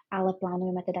 ale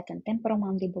plánujeme teda ten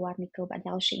temporomandibulárny kĺb a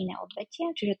ďalšie iné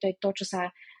odvetia, čiže to je to, čo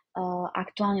sa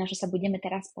aktuálne, na čo sa budeme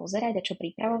teraz pozerať a čo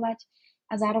pripravovať.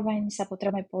 a zároveň sa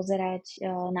potrebujeme pozerať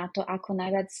na to, ako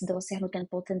najviac dosiahnuť ten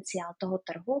potenciál toho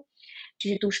trhu.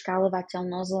 Čiže tú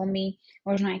škálovateľnosť veľmi,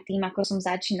 možno aj tým, ako som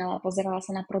začínala, pozerala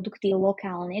sa na produkty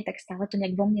lokálne, tak stále to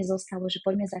nejak vo mne zostalo, že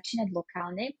poďme začínať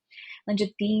lokálne.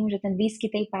 Lenže tým, že ten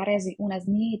výskyt tej parézy u nás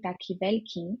nie je taký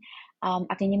veľký,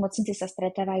 a tie nemocnice sa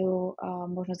stretávajú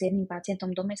možno s jedným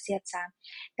pacientom do mesiaca,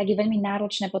 tak je veľmi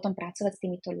náročné potom pracovať s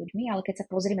týmito ľuďmi, ale keď sa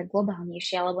pozrieme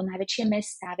globálnejšie, alebo na väčšie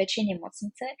mestá, väčšie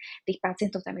nemocnice, tých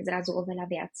pacientov tam je zrazu oveľa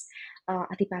viac. A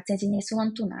tí pacienti nie sú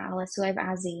len tu, ale sú aj v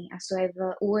Ázii a sú aj v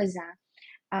USA.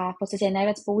 A v podstate aj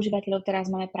najviac používateľov teraz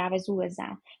máme práve z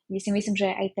USA, kde si myslím, že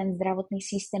aj ten zdravotný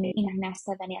systém je inak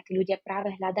nastavený a tí ľudia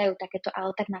práve hľadajú takéto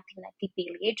alternatívne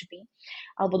typy liečby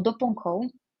alebo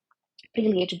doplnkov pri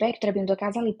liečbe, ktoré by im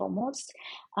dokázali pomôcť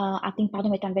a tým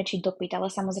pádom je tam väčší dopyt, ale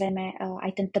samozrejme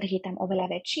aj ten trh je tam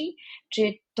oveľa väčší,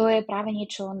 čiže to je práve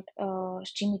niečo,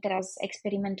 s čím my teraz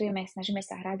experimentujeme, snažíme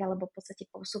sa hrať alebo v podstate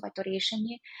posúvať to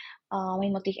riešenie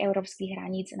mimo tých európskych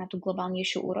hraníc na tú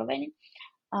globálnejšiu úroveň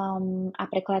a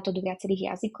prekladať to do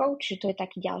viacerých jazykov, čiže to je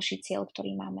taký ďalší cieľ,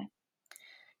 ktorý máme.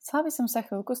 Chcela by som sa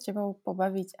chvíľku s tebou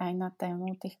pobaviť aj na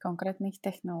tému tých konkrétnych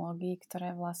technológií,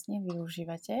 ktoré vlastne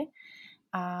využívate.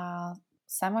 A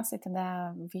sama si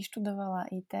teda vyštudovala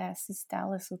IT, asi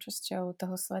stále súčasťou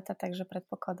toho sveta, takže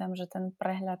predpokladám, že ten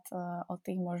prehľad o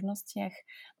tých možnostiach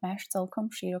máš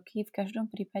celkom široký. V každom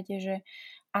prípade, že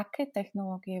aké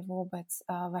technológie vôbec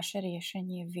vaše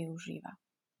riešenie využíva?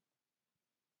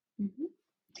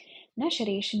 Naše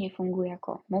riešenie funguje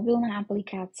ako mobilná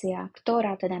aplikácia,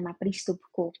 ktorá teda má prístup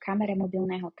ku kamere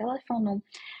mobilného telefónu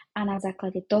a na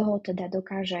základe toho teda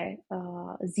dokáže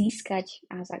získať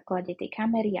na základe tej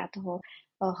kamery a toho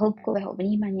hĺbkového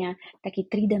vnímania taký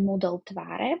 3D model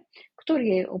tváre, ktorý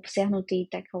je obsiahnutý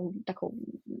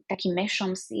takým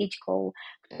mešom, sieťkou,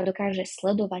 ktorá dokáže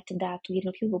sledovať teda tú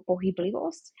jednotlivú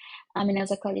pohyblivosť. A my na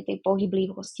základe tej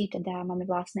pohyblivosti teda máme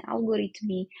vlastné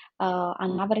algoritmy a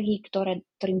návrhy,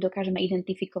 ktorým dokážeme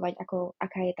identifikovať,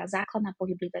 aká je tá základná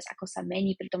pohyblivosť, ako sa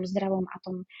mení pri tom zdravom a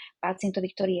tom pacientovi,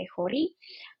 ktorý je chorý.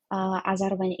 A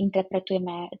zároveň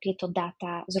interpretujeme tieto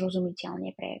dáta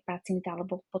zrozumiteľne pre pacienta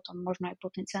alebo potom možno aj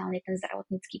potenciálne ten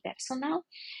zdravotnícky personál.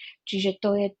 Čiže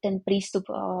to je ten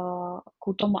prístup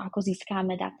ku tomu, ako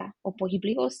získame dáta o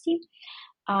pohyblivosti.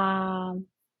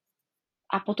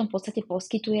 A potom v podstate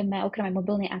poskytujeme okrem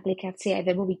mobilnej aplikácie aj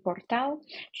webový portál,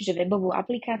 čiže webovú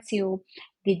aplikáciu,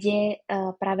 kde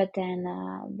práve ten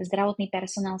zdravotný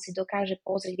personál si dokáže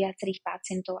pozrieť viacerých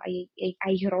pacientov a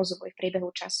ich rozvoj v priebehu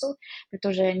času,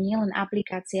 pretože nielen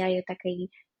aplikácia je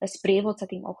taký sprievodca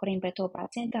tým ochorením pre toho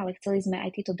pacienta, ale chceli sme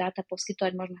aj tieto dáta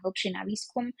poskytovať možno hĺbšie na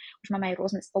výskum. Už máme aj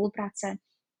rôzne spolupráce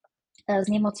s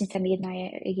nemocnicami. Jedna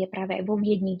je práve vo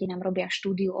Viedni, kde nám robia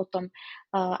štúdiu o tom,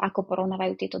 ako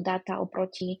porovnávajú tieto dáta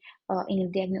oproti iným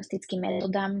diagnostickým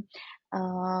metodám,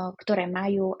 ktoré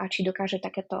majú a či dokáže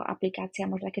takáto aplikácia,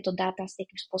 možno takéto dáta s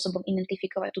takým spôsobom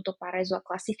identifikovať túto parézu a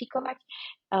klasifikovať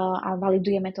a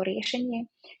validujeme to riešenie.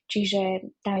 Čiže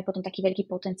tam je potom taký veľký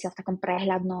potenciál v takom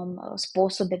prehľadnom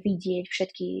spôsobe vidieť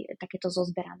všetky takéto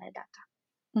zozberané dáta.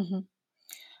 Uh-huh.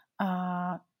 A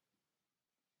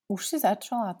už si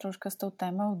začala troška s tou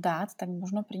témou dát, tak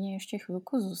možno pri nej ešte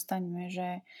chvíľku zostaňme,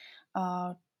 že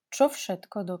čo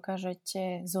všetko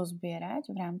dokážete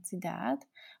zozbierať v rámci dát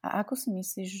a ako si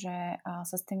myslíš, že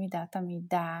sa s tými dátami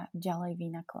dá ďalej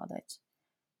vynakladať?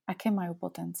 Aké majú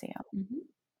potenciál?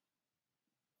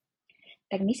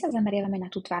 Tak my sa zameriavame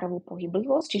na tú tvárovú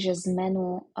pohyblivosť, čiže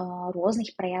zmenu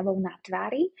rôznych prejavov na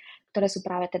tvári, ktoré sú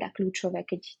práve teda kľúčové,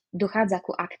 keď dochádza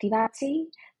ku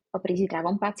aktivácii pri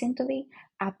zdravom pacientovi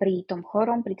a pri tom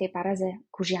chorom, pri tej paráze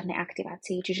ku žiadnej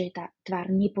aktivácii, čiže je tá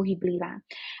tvár nepohyblivá.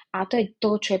 A to je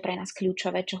to, čo je pre nás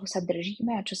kľúčové, čoho sa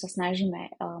držíme a čo sa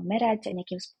snažíme merať a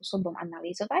nejakým spôsobom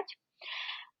analyzovať.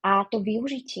 A to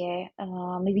využitie,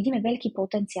 my vidíme veľký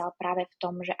potenciál práve v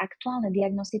tom, že aktuálne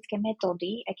diagnostické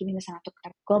metódy, aj keby sme sa na to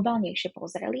tak globálnejšie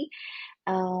pozreli,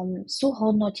 sú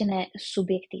hodnotené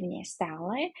subjektívne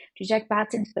stále. Čiže ak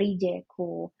pacient príde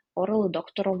ku orolu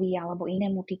doktorovi alebo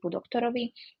inému typu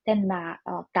doktorovi, ten má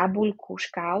tabuľku,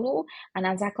 škálu a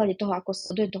na základe toho, ako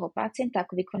sleduje toho pacienta,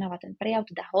 ako vykonáva ten prejav,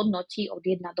 teda hodnotí od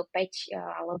 1 do 5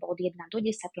 alebo od 1 do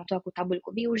 10, pre to, akú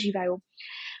tabuľku využívajú,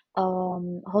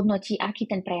 hodnotí, aký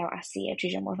ten prejav asi je.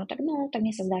 Čiže možno tak, tak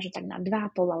mne sa zdá, že tak na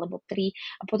 2,5 alebo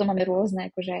 3 a potom máme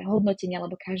rôzne akože hodnotenia,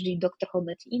 lebo každý doktor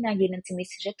hodnotí inak. Jeden si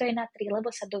myslí, že to je na 3,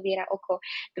 lebo sa doviera oko,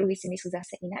 druhý si myslí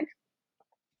zase inak.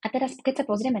 A teraz, keď sa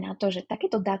pozrieme na to, že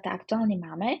takéto dáta aktuálne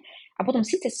máme a potom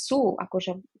síce sú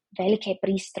akože veľké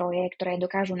prístroje, ktoré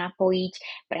dokážu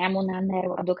napojiť priamo na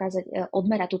nerv a dokázať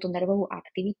odmerať túto nervovú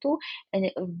aktivitu.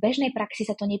 V bežnej praxi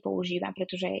sa to nepoužíva,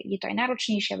 pretože je to aj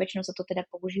náročnejšie a väčšinou sa to teda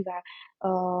používa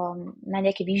na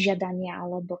nejaké vyžiadania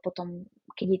alebo potom,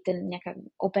 keď je nejaká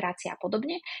operácia a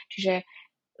podobne. Čiže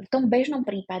v tom bežnom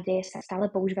prípade sa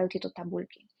stále používajú tieto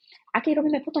tabuľky. A keď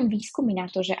robíme potom výskumy na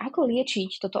to, že ako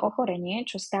liečiť toto ochorenie,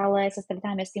 čo stále sa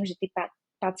stretávame s tým, že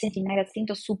pacienti najviac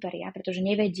týmto súperia, pretože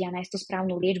nevedia nájsť tú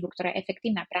správnu liečbu, ktorá je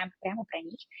efektívna priamo pre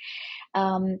nich,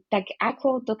 tak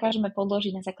ako dokážeme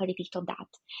podložiť na základe týchto dát.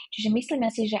 Čiže myslíme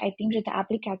si, že aj tým, že tá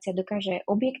aplikácia dokáže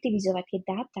objektivizovať tie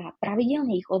dáta,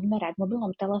 pravidelne ich odmerať v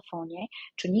mobilnom telefóne,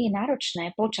 čo nie je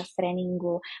náročné počas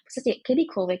tréningu, v podstate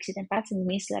kedykoľvek si ten pacient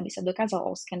myslí, aby sa dokázal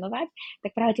oskenovať,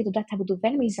 tak práve tieto dáta budú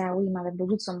veľmi zaujímavé v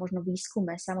budúcom možno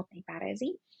výskume samotnej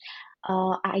parézy.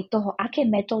 A aj toho, aké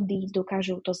metódy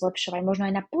dokážu to zlepšovať, možno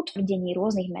aj na potvrdení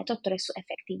rôznych metód, ktoré sú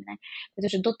efektívne.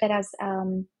 Pretože doteraz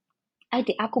aj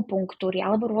tie akupunktúry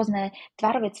alebo rôzne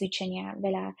tvarové cvičenia,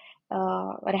 veľa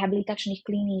rehabilitačných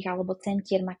kliník alebo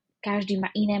centier každý má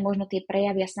iné možno tie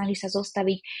prejavy a snaží sa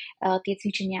zostaviť tie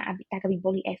cvičenia aby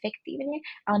boli efektívne,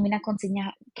 ale my na konci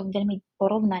dňa to veľmi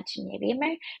porovnať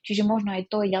nevieme, čiže možno aj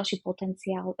to je ďalší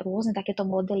potenciál, rôzne takéto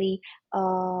modely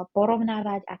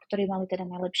porovnávať a ktorí mali teda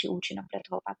najlepší účinok pre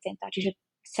toho pacienta. Čiže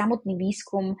samotný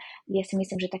výskum je si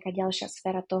myslím, že taká ďalšia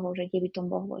sféra toho, že kde by to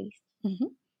mohlo ísť.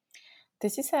 Mm-hmm. Ty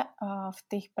si sa v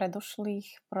tých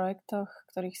predošlých projektoch,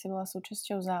 ktorých si bola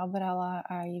súčasťou, zaoberala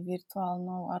aj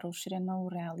virtuálnou a rozšírenou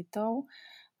realitou.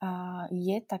 A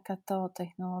je takáto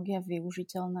technológia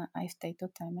využiteľná aj v tejto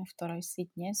téme, v ktorej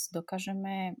si dnes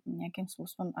dokážeme nejakým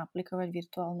spôsobom aplikovať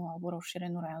virtuálnu alebo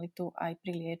rozšírenú realitu aj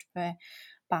pri liečbe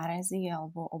parézy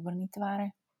alebo obrny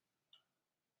tváre?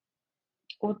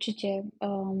 Určite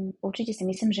si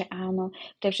myslím, že áno.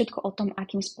 To je všetko o tom,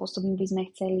 akým spôsobom by sme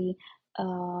chceli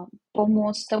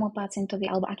pomôcť tomu pacientovi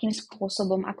alebo akým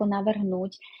spôsobom, ako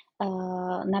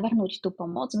navrhnúť tú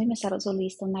pomoc. My sme sa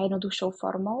rozhodli s tou najjednoduchšou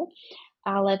formou,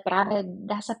 ale práve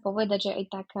dá sa povedať, že aj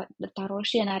tá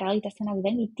rozšírená realita sa nás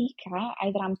veľmi týka aj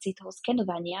v rámci toho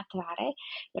skenovania tváre,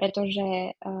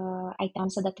 pretože aj tam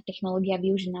sa dá tá technológia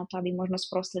využiť na to, aby možno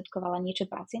sprostredkovala niečo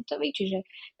pacientovi, čiže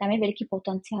tam je veľký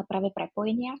potenciál práve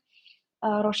prepojenia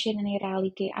rozšírenej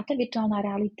reality. A tá virtuálna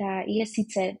realita je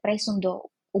síce presun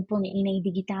do úplne inej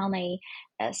digitálnej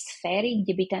sféry,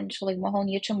 kde by ten človek mohol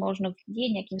niečo možno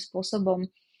vidieť, nejakým spôsobom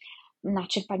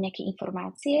načerpať nejaké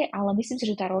informácie, ale myslím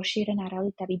si, že tá rozšírená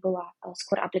realita by bola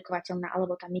skôr aplikovateľná,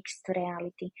 alebo tá mixed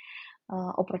reality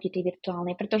oproti tej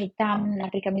virtuálnej, pretože tam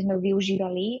napríklad my sme ju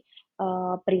využívali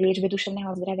pri liečbe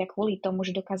duševného zdravia kvôli tomu,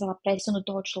 že dokázala presunúť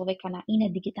toho človeka na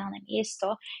iné digitálne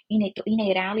miesto,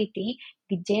 inej reality,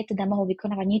 kde teda mohol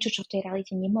vykonávať niečo, čo v tej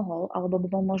realite nemohol, alebo by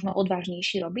bol možno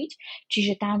odvážnejší robiť.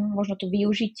 Čiže tam možno to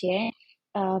využitie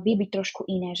vie byť trošku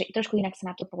iné, že trošku inak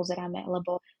sa na to pozeráme,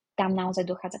 lebo tam naozaj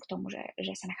dochádza k tomu,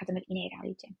 že sa nachádzame v inej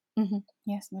realite.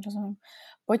 Jasne, rozumiem.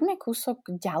 Poďme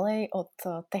kúsok ďalej od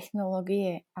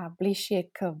technológie a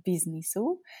bližšie k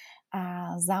biznisu.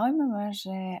 A zaujíma ma,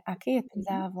 že aký je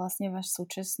teda vlastne váš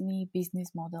súčasný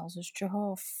biznis model, z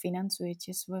čoho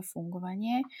financujete svoje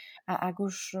fungovanie a ak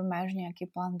už máš nejaký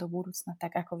plán do budúcna,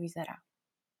 tak ako vyzerá?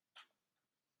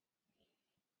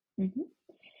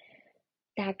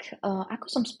 Tak, ako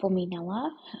som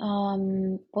spomínala,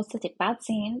 v podstate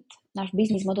pacient, náš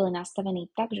biznis model je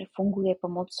nastavený tak, že funguje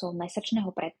pomocou mesačného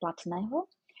predplatného,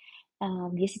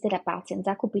 kde si teda pacient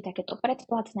zakúpi takéto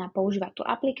predplatné a používa tú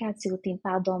aplikáciu, tým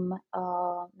pádom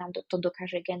nám to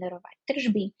dokáže generovať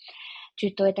tržby.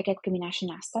 Čiže to je také ako keby naše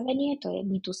nastavenie, to je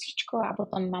B2C a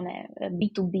potom máme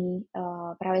B2B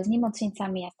práve s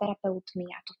nemocnicami a s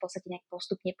terapeutmi a to v podstate nejak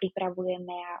postupne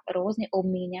pripravujeme a rôzne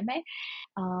obmieniame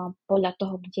podľa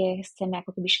toho, kde chceme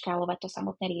ako keby škálovať to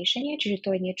samotné riešenie. Čiže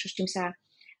to je niečo, s čím sa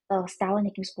stále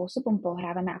nejakým spôsobom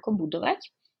pohrávame, ako budovať.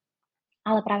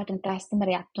 Ale práve ten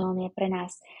customer je pre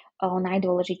nás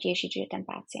najdôležitejší, čiže ten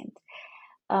pacient.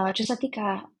 Čo sa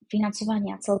týka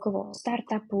financovania celkového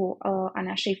startupu a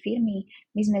našej firmy,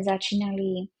 my sme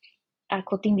začínali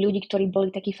ako tým ľudí, ktorí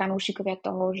boli takí fanúšikovia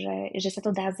toho, že sa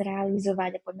to dá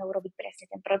zrealizovať a poďme urobiť presne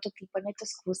ten prototyp, poďme to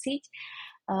skúsiť.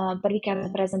 Prvýkrát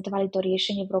prezentovali to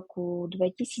riešenie v roku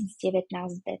 2019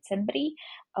 v decembri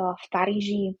v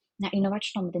Paríži na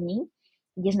inovačnom dni,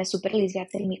 kde sme superili s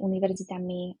viacerými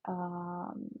univerzitami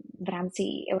v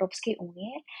rámci Európskej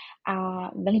únie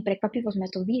a veľmi prekvapivo sme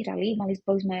to vyhrali,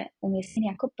 boli sme umiestnení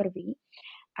ako prví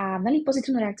A veľmi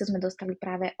pozitívnu reakciu sme dostali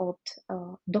práve od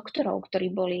doktorov,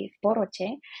 ktorí boli v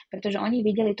porote, pretože oni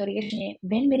videli to riešenie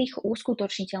veľmi rýchlo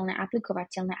uskutočniteľné,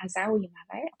 aplikovateľné a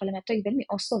zaujímavé. A podľa mňa to ich veľmi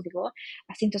oslovilo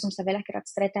a s týmto som sa veľakrát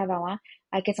stretávala,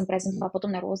 aj keď som prezentovala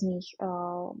potom na rôznych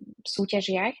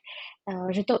súťažiach,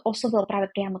 že to oslovilo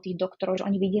práve priamo tých doktorov, že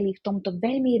oni videli v tomto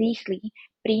veľmi rýchly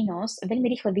prínos, veľmi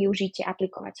rýchle využitie,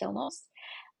 aplikovateľnosť.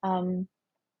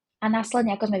 A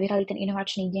následne, ako sme vyhrali ten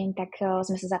inovačný deň, tak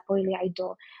sme sa zapojili aj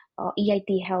do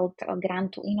EIT Health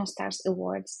grantu InnoStars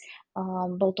Awards.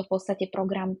 Bol to v podstate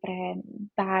program pre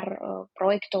pár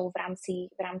projektov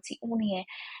v rámci únie,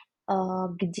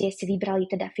 kde si vybrali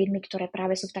teda firmy, ktoré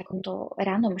práve sú v takomto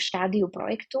ranom štádiu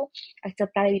projektu a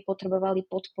práve by potrebovali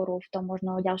podporu v tom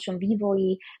možno ďalšom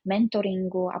vývoji,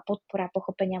 mentoringu a podpora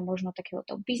pochopenia možno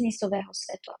takéhoto biznisového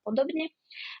svetu a podobne.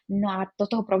 No a do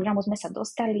toho programu sme sa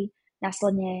dostali.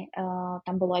 Následne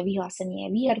tam bolo aj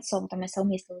vyhlásenie výhercov, tam sme sa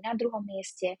umiestnili na 2.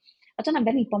 mieste. A to nám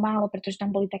veľmi pomáhalo, pretože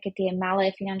tam boli také tie malé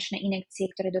finančné injekcie,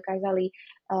 ktoré dokázali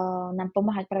nám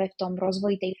pomáhať práve v tom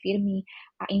rozvoji tej firmy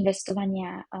a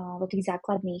investovania do tých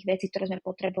základných vecí, ktoré sme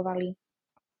potrebovali,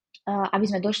 aby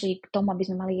sme došli k tomu, aby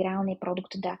sme mali reálny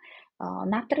produkt teda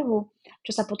na trhu, čo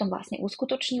sa potom vlastne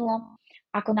uskutočnilo.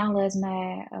 Ako náhle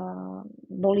sme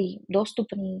boli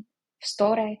dostupní v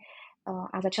store,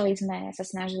 a začali sme sa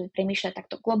snažiť premýšľať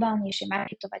takto globálnejšie,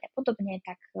 marketovať a podobne,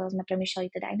 tak sme premýšľali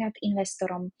teda aj nad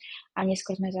investorom a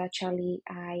neskôr sme začali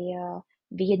aj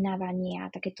vyjednávanie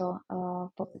a takéto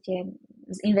v podstate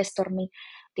s investormi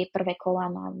tie prvé kola,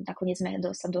 no a nakoniec sme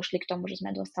sa došli k tomu, že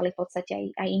sme dostali v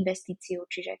podstate aj investíciu,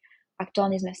 čiže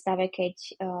aktuálne sme v stave, keď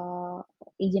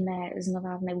ideme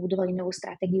znova, sme budovali novú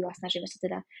stratégiu a snažíme sa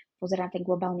teda pozerať na ten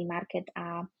globálny market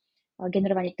a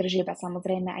generovanie tržieb a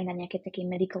samozrejme aj na nejaké také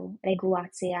medical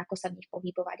regulácie, ako sa v nich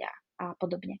pohybovať a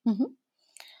podobne. Uh-huh.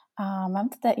 A mám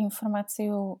teda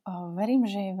informáciu, verím,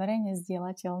 že je verejne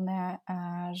zdieľateľná,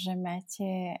 že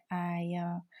máte aj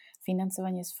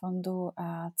financovanie z fondu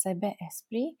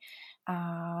CBSPRI. A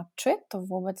čo je to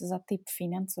vôbec za typ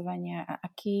financovania a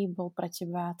aký bol pre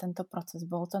teba tento proces?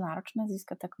 Bolo to náročné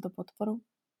získať takúto podporu?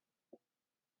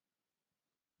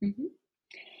 Uh-huh.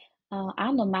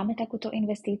 Áno, máme takúto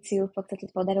investíciu, v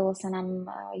podstate podarilo sa nám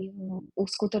ju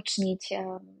uskutočniť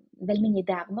veľmi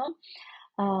nedávno.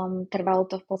 Trvalo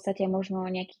to v podstate možno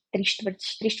nejaký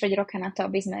 3/4 roka na to,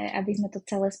 aby sme to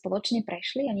celé spoločne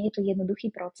prešli a nie je to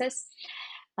jednoduchý proces.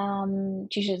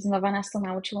 Čiže znova nás to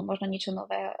naučilo možno niečo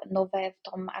nové v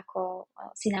tom, ako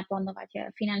si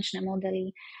naplánovať finančné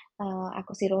modely,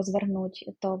 ako si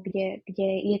rozvrhnúť to, kde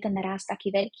je ten rast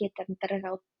taký veľký, je ten trh,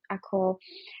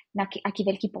 aký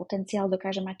veľký potenciál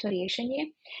dokáže mať to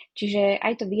riešenie. Čiže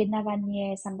aj to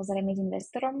vyjednávanie samozrejme s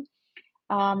investorom,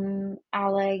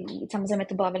 ale samozrejme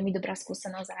to bola veľmi dobrá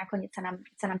skúsenosť a nakoniec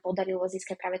sa nám podarilo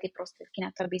získať práve tie prostriedky na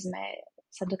to, aby sme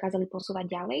sa dokázali posúvať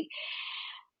ďalej.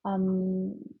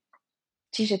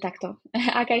 Čiže takto.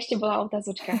 Aká ešte bola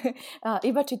otázočka?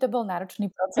 Iba či to bol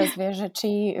náročný proces, vieš, že či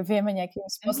vieme nejakým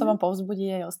spôsobom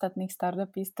povzbudiť aj ostatných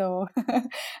startupistov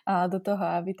do toho,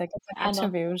 aby takéto niečo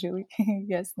využili.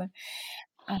 Jasné.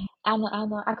 Áno.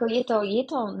 Ako je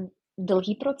to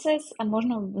dlhý proces a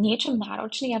možno v niečom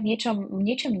náročný a v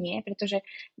niečom nie, pretože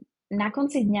na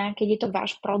konci dňa, keď je to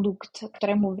váš produkt,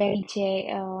 ktorému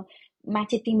veríte,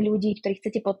 máte tým ľudí, ktorých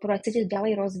chcete podporovať, chcete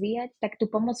ďalej rozvíjať, tak tú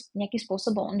pomoc nejakým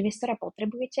spôsobom investora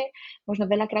potrebujete. Možno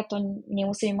veľakrát to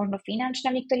nemusí byť možno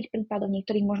finančná v niektorých prípadoch,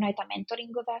 niektorých možno aj tá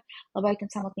mentoringová, lebo aj ten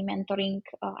samotný mentoring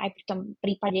aj pri tom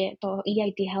prípade toho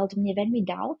EIT Health mne veľmi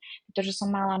dal, pretože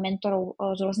som mala mentorov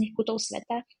z rôznych kútov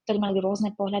sveta, ktorí mali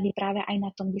rôzne pohľady práve aj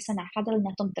na tom, kde sa nachádzali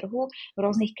na tom trhu v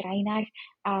rôznych krajinách.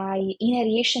 Aj iné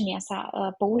riešenia sa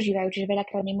používajú, čiže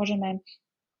veľakrát nemôžeme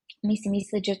my si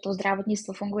myslieť, že to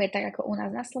zdravotníctvo funguje tak, ako u nás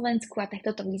na Slovensku a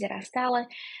takto to vyzerá stále.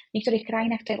 V niektorých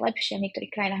krajinách to je lepšie, v niektorých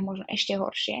krajinách možno ešte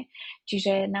horšie.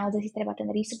 Čiže naozaj si treba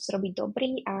ten research robiť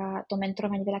dobrý a to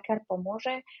mentorovanie veľakrát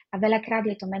pomôže a veľakrát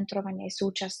je to mentorovanie aj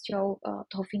súčasťou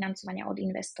toho financovania od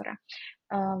investora.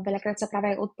 Veľakrát sa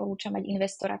práve aj odporúča mať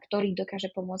investora, ktorý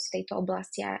dokáže pomôcť v tejto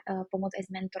oblasti a pomôcť aj s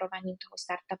mentorovaním toho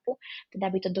startupu, teda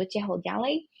aby to dotiahlo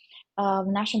ďalej.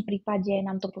 V našom prípade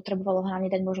nám to potrebovalo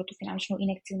hlavne dať možno tú finančnú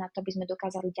injekciu na to, aby sme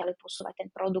dokázali ďalej posúvať ten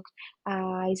produkt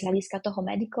aj z hľadiska toho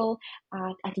medical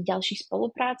a tých ďalších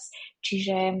spoluprác.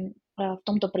 Čiže v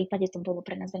tomto prípade to bolo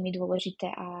pre nás veľmi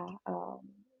dôležité a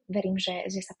verím, že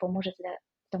sa pomôže teda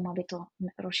tomu, aby to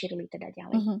rozšírili teda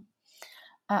ďalej. Uh-huh.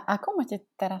 A ako máte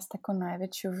teraz takú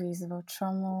najväčšiu výzvu?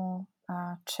 Čomu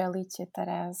čelíte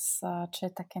teraz? Čo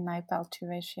je také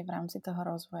najpálčivejšie v rámci toho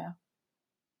rozvoja?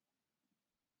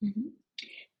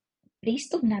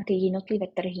 Prístup na tie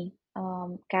jednotlivé trhy.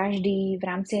 každý v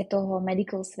rámci toho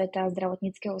medical sveta,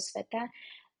 zdravotníckeho sveta,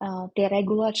 tie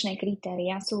regulačné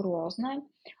kritériá sú rôzne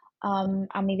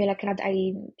a my veľakrát aj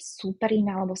súperíme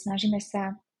alebo snažíme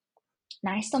sa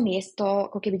nájsť to miesto,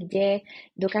 ako keby, kde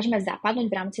dokážeme zapadnúť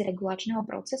v rámci regulačného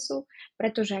procesu,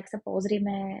 pretože ak sa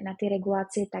pozrieme na tie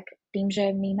regulácie, tak tým, že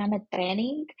my máme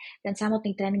tréning, ten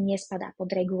samotný tréning nespadá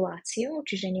pod reguláciu,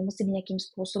 čiže nemusí byť nejakým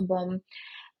spôsobom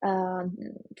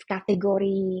v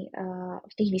kategórii,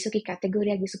 v tých vysokých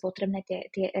kategóriách, kde sú potrebné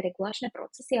tie regulačné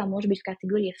procesy, ale môže byť v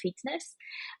kategórii fitness,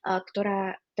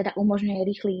 ktorá teda umožňuje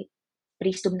rýchly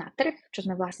prístup na trh, čo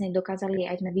sme vlastne dokázali,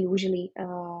 aj sme využili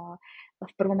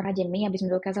v prvom rade my, aby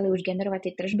sme dokázali už generovať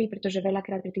tie tržby, pretože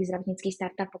veľakrát pri tých zdravotníckych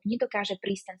startupoch nedokáže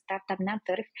prísť ten startup na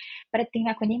trh predtým,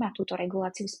 ako nemá túto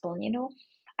reguláciu splnenú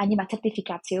a nemá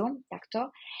certifikáciu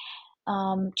takto.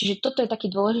 Čiže toto je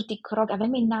taký dôležitý krok a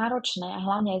veľmi náročné a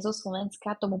hlavne aj zo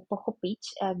Slovenska tomu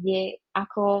pochopiť, kde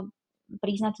ako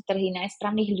priznať trhy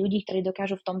najsprávnych ľudí, ktorí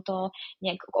dokážu v tomto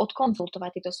nejak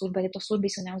odkonzultovať tieto služby. Tieto služby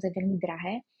sú naozaj veľmi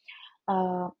drahé.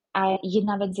 A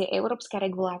jedna vec je európska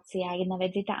regulácia, jedna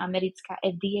vec je tá americká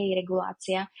FDA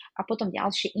regulácia a potom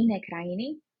ďalšie iné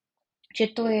krajiny.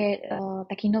 Čiže to je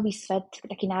taký nový svet,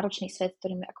 taký náročný svet,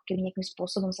 ktorým ako keby nejakým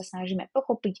spôsobom sa snažíme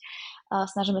pochopiť,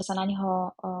 snažíme sa na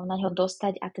neho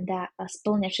dostať a teda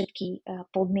spĺňať všetky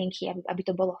podmienky, aby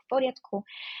to bolo v poriadku.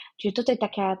 Čiže toto je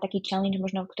taký challenge,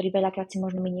 možno, ktorý veľakrát si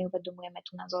možno my neuvedomujeme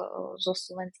tu zo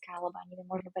Slovenska, alebo ani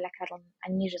možno veľakrát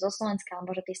ani nie, že zo Slovenska, ale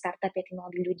možno tie startupy, tí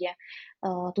mladí ľudia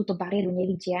túto bariéru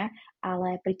nevidia,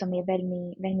 ale pritom je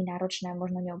veľmi, veľmi náročné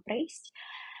možno ňou prejsť.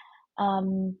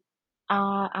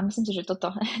 A myslím si, že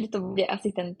toto bude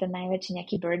asi ten najväčší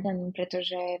nejaký burden,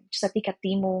 pretože čo sa týka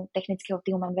technického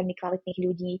týmu, mám veľmi kvalitných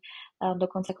ľudí,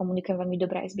 dokonca komunikujem veľmi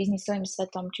dobre aj s biznisovým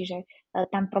svetom, čiže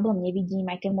tam problém nevidím,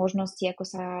 aj tie možnosti, ako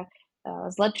sa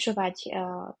zlepšovať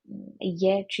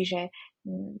je, čiže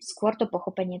skôr to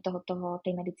pochopenie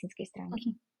tej medicínskej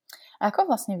stránky. A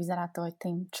ako vlastne vyzerá tvoj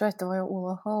tým? Čo je tvojou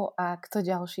úlohou a kto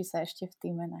ďalší sa ešte v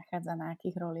tíme nachádza na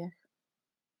akých roliach?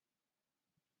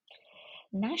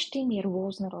 Náš tým je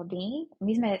rôznorodý.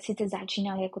 My sme síce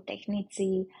začínali ako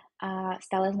technici a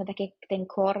stále sme také, ten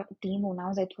core týmu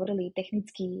naozaj tvorili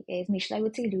technicky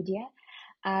zmyšľajúci ľudia,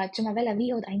 a čo má veľa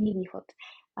výhod aj nevýhod.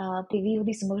 Tie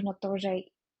výhody sú možno to,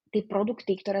 že tie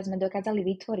produkty, ktoré sme dokázali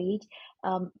vytvoriť,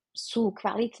 sú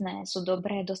kvalitné, sú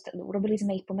dobré, urobili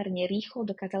sme ich pomerne rýchlo,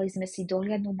 dokázali sme si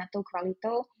dohliadnúť na tou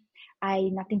kvalitou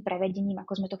aj nad tým prevedením,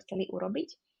 ako sme to chceli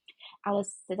urobiť. Ale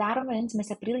zároveň sme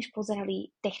sa príliš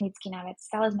pozerali technicky na vec.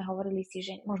 Stále sme hovorili si,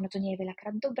 že možno to nie je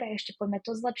veľakrát dobré, ešte poďme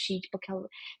to zlepšiť,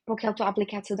 pokiaľ tú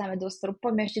aplikáciu dáme do storu,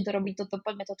 poďme ešte dorobiť toto,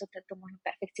 poďme toto možno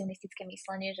perfekcionistické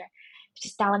myslenie, že ešte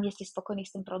stále nie ste spokojní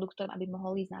s tým produktom, aby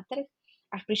mohol ísť na trh.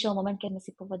 Až prišiel moment, keď sme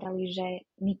si povedali, že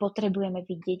my potrebujeme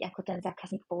vidieť, ako ten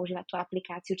zákazník používa tú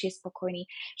aplikáciu, či je spokojný,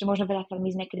 že možno veľakrát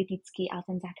my sme kritickí, ale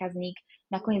ten zákazník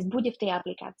nakoniec bude v tej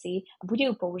aplikácii a bude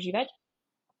ju používať,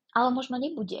 ale možno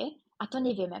nebude a to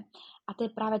nevieme. A to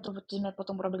je práve to, že sme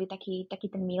potom robili taký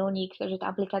ten milník, že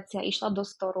tá aplikácia išla do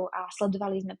storu a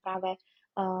sledovali sme práve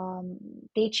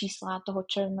tie čísla toho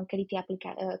churnu,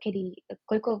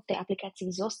 koľko tej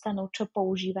aplikácii zostanú, čo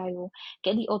používajú,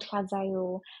 kedy odchádzajú,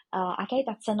 aká je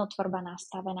tá cenotvorba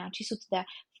nastavená, či sú teda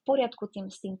v poriadku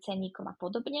s tým cenníkom a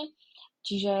podobne.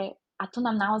 Čiže a to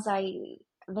nám naozaj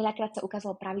veľakrát sa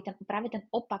ukázalo práve ten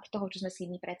opak toho, čo sme si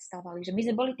my predstavovali. Že my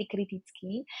sme boli tí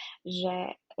kritickí,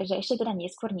 že ešte teda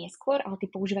neskôr, ale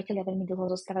tí používateľia veľmi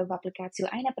dlho zostávajú v aplikáciu.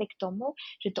 Aj napriek tomu,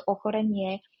 že to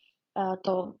ochorenie,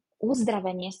 to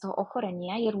uzdravenie z toho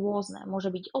ochorenia je rôzne.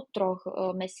 Môže byť od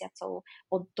 3 mesiacov,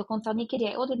 dokonca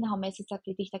niekedy aj od 1 mesiaca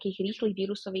pri tých takých rýchlych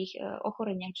vírusových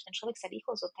ochoreniach, že ten človek sa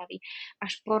rýchlo zotaví,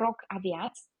 až po rok a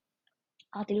viac.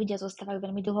 Ale tí ľudia zostávajú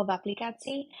veľmi dlho v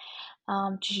aplikácii,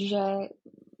 čiže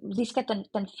získať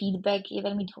ten feedback je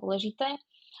veľmi dôležité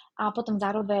a potom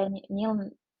zároveň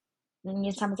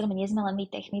samozrejme nie sme len my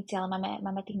technici, ale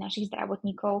máme tých našich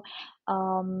zdravotníkov,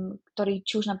 ktorí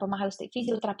či už nám pomáhajú z tej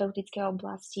fyzioterapeutickej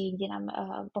oblasti, kde nám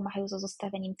pomáhajú so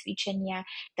zostavením cvičenia,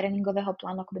 tréningového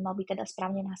plánu, ako by mal byť teda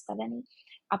správne nastavený.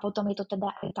 A potom je to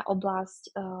teda aj tá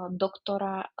oblasť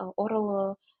doktora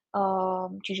oral,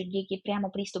 čiže kde je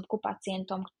priamo prístup ku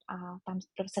pacientom a tam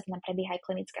sa tam prebieha aj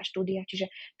klinická štúdia,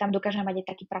 čiže tam dokážeme mať aj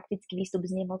taký praktický výstup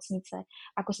z nemocnice,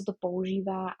 ako sa to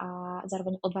používa a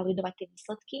zároveň odvalidovať tie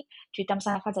výsledky. Čiže tam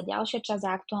sa nachádza ďalšia časť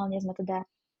a aktuálne sme teda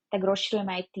tak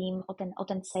rozširujeme aj tým o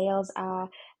ten sales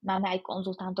a máme aj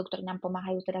konzultantov, ktorí nám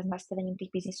pomáhajú teda s nastavením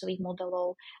tých biznisových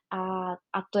modelov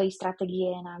a to je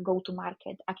stratégie na go to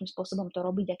market, akým spôsobom to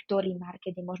robiť a ktorý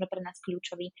market je možno pre nás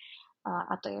kľúčový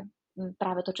a to je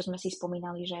práve to, čo sme si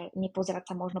spomínali, že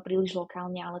nepozerať sa možno príliš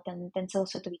lokálne, ale ten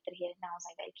celosvetový trh je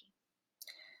naozaj veľký.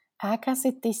 A aká si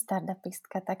ty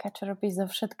startupistka? Taká, čo robíš zo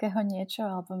všetkého niečo,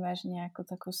 alebo máš nejakú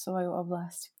takú svoju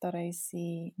oblasť, v ktorej si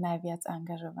najviac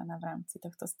angažovaná v rámci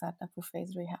tohto startupu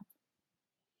FaceRehab?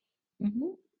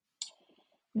 Mhm.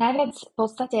 Najviac v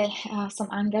podstate som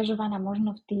angažovaná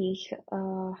možno v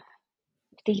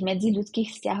tých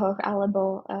medziľudských vzťahoch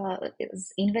alebo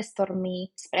s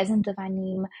investormi, s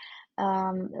prezentovaním,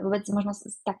 vôbec možno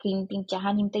s takým tým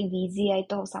ťahaním tej vízie aj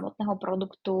toho samotného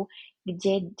produktu,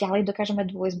 kde ďalej dokážeme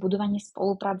dôjsť budovanie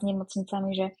spoluprác s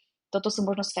nemocnicami, že toto sú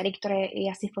možno sféry, ktoré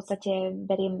ja si v podstate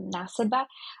beriem na seba,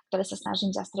 ktoré sa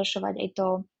snažím zastrešovať aj to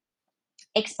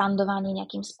expandovanie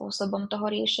nejakým spôsobom toho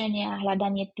riešenia,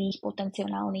 hľadanie tých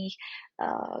potenciálnych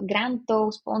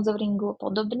grantov, sponzoringu a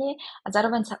podobne. A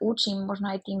zároveň sa učím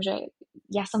možno aj tým, že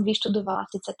ja som vyštudovala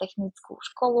síce technickú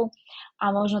školu a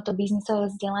možno to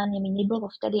biznisové vzdelanie mi nebolo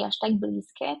vtedy až tak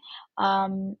blízke.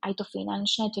 Aj to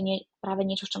finančné, to nie je práve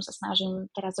niečo, v čom sa snažím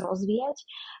teraz rozvíjať.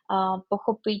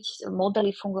 Pochopiť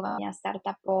modely fungovania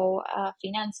startupov,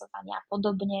 financovania a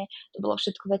podobne. To bolo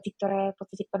všetko veci, ktoré v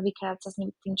podstate prvýkrát sa s ním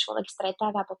tým človek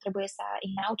stretáva, potrebuje sa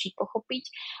ich naučiť pochopiť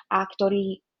a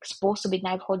ktorý spôsobiť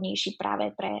najvhodnejší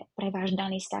práve pre váš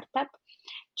daný startup.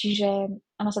 Čiže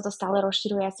ono sa to stále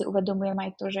rozširuje. Ja si uvedomujem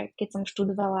aj to, že keď som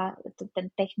študovala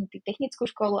technickú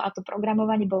školu a to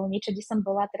programovanie bolo niečo, kde som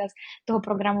bola, teraz toho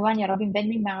programovania robím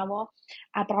veľmi málo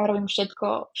a práve robím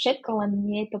všetko, len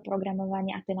nie je to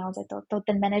programovanie a to je naozaj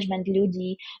ten management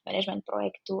ľudí, management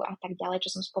projektu a tak ďalej,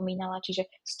 čo som spomínala.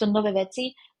 Čiže sú to nové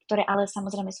veci, ktoré ale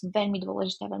samozrejme sú veľmi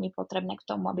dôležité a veľmi potrebné k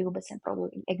tomu, aby vôbec ten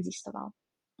produkt existoval.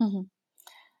 Mhm.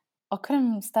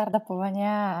 Okrem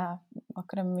startupovania a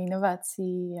okrem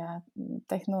inovácií a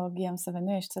technológiám sa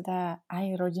venuješ teda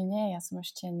aj rodine. Ja som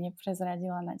ešte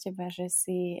neprezradila na teba, že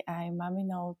si aj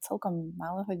maminou celkom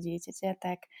malého dieťaťa,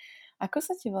 tak ako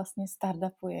sa ti vlastne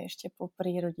startupuje ešte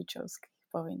popri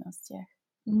rodičovských povinnostiach?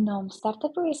 No,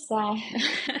 startupuje sa,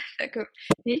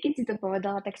 keď si to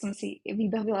povedala, tak som si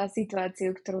vybavila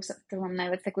situáciu, ktorú mám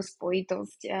najviac takú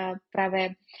spojitosť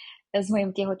práve s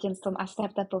mojím tehotenstvom a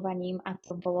startupovaním a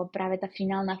to bolo práve tá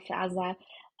finálna fáza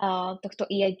tohto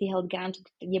EIT Health Grantu,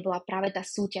 kde bola práve tá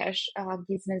súťaž,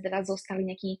 kde sme teraz zostali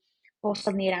nejaký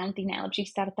posledný round tých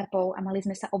najlepších startupov a mali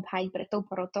sme sa obhájiť pred tou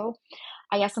porotou.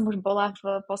 A ja som už bola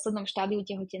v poslednom štádiu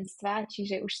tehotenstva,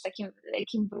 čiže už s takým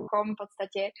veľkým bruchom v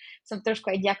podstate som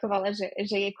trošku aj ďakovala, že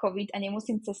je COVID a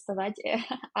nemusím cestovať,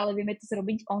 ale vieme to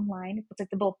zrobiť online. V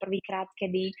podstate to bolo prvýkrát,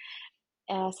 kedy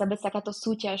sa bez takáto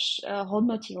súťaž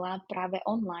hodnotila práve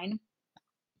online.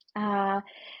 A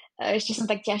ešte som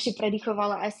tak ťažšie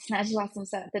predýchovala a snažila som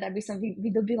sa, teda by som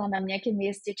vydobila nám nejaké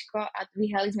miestečko a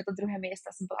vyhrali sme to druhé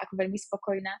miesto a som bola ako veľmi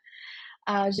spokojná.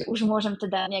 A že už môžem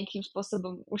teda nejakým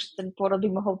spôsobom, už ten pôrod by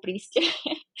mohol prísť.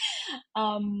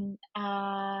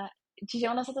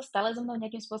 Čiže ono sa to stále so mnou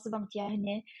nejakým spôsobom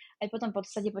tiahne. Aj potom v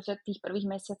podstate počas tých prvých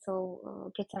mesiacov,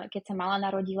 keď sa mala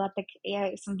narodila, tak ja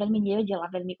som veľmi nevedela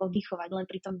oddychovať len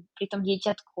pri tom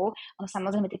dieťatku. Ono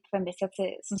samozrejme tie prvé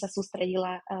mesiace som sa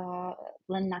sústredila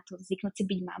len na to zvyknúť si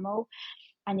byť mamou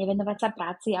a nevenovať sa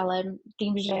práci, ale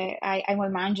tým, že aj môj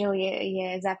manžel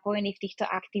je zapojený v týchto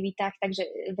aktivitách, takže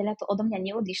veľa to odo mňa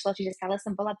neodišlo, čiže stále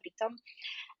som bola pri tom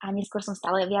a neskôr som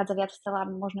stále viac a viac chcela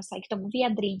možno sa aj k tomu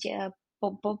vyjadriť,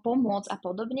 pomôcť a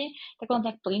podobne, tak len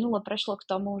tak plynulo prešlo k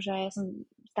tomu, že som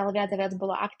stále viac a viac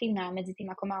bola aktívna medzi tým,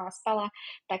 ako mala spala,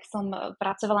 tak som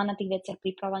pracovala na tých veciach,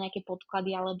 pripravila nejaké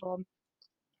podklady alebo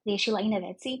riešila iné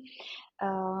veci.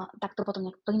 Tak to potom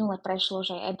nejak plynule prešlo,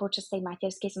 že aj počas tej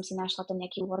materskej som si našla ten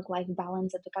nejaký work-life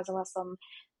balance a dokázala som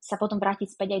sa potom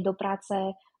vrátiť späť aj do práce,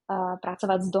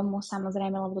 pracovať z domu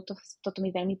samozrejme, lebo toto mi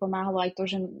veľmi pomáhalo aj to,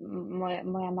 že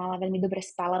moja malá veľmi dobre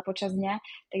spala počas dňa,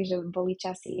 takže boli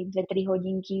časy 2-3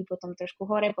 hodinky, potom trošku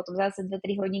hore, potom zase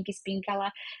 2-3 hodinky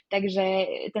spinkala, takže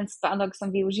ten spánok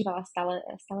som využívala stále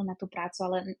na tú prácu,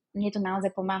 ale mne to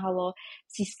naozaj pomáhalo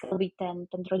si sklbiť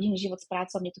ten rodinný život s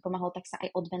prácou, mne to pomáhalo tak sa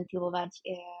aj odventilovať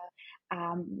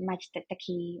a mať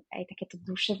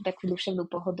takú duševnú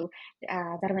pohodu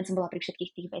a zároveň som bola pri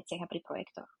všetkých tých veciach a pri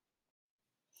projektoch.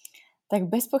 Tak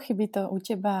bez pochyby to u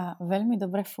teba veľmi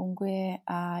dobre funguje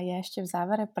a ja ešte v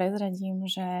závere prezradím,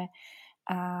 že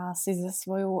si za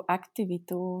svoju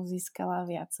aktivitu získala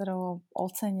viacero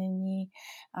ocenení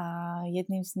a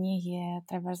jedným z nich je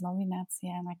trebárs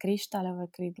nominácia na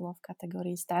kryštáľové krídlo v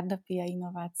kategórii startupy a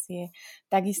inovácie.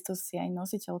 Takisto si aj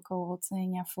nositeľkou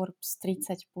ocenenia Forbes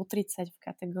 30x30 v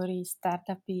kategórii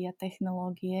startupy a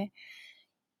technológie.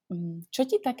 Čo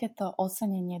ti takéto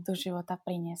ocenenie do života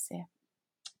prinesie?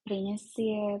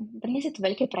 Prinesie to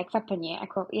veľké prekvapenie.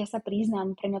 Ako ja sa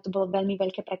priznám, pre mňa to bolo veľmi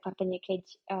veľké prekvapenie, keď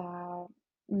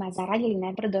ma zaradili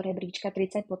najprv do rebríčka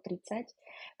 30 po 30,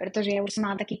 pretože ja už som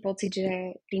mala taký pocit,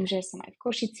 že tým, že som aj v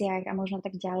Košiciach a možno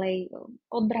tak ďalej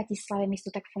od Bratislavy, my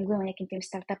tu tak fungujeme nejakým tým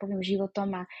startupovým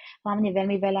životom a hlavne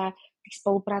veľmi veľa tých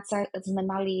spolupráca sme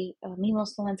mali mimo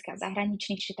Slovenska a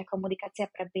zahraničných, čiže tá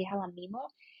komunikácia prebiehala mimo.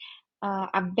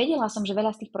 A vedela som, že veľa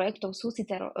z tých projektov sú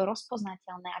síce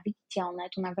rozpoznateľné a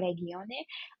viditeľné tu v regióne,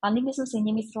 ale nikdy som si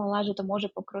nemyslela, že to môže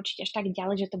pokročiť až tak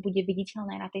ďalej, že to bude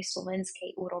viditeľné na tej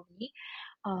slovenskej úrovni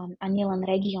a nielen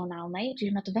regionálnej. Čiže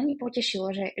ma to veľmi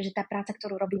potešilo, že tá práca,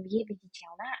 ktorú robím, je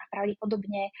viditeľná a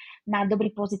pravdepodobne má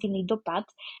dobrý pozitívny dopad,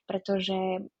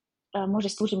 pretože môže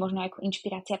slúžiť možno ako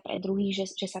inšpirácia pre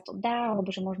druhých, že sa to dá,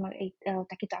 alebo že možno aj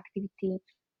takéto aktivity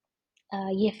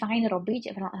je fajn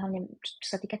robiť, hlavne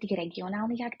čo sa týka tých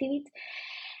regionálnych aktivít.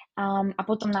 A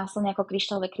potom následne ako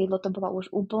kryštálové krídlo to bolo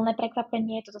už úplné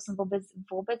prekvapenie, toto som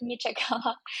vôbec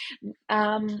nečakala.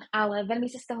 Ale veľmi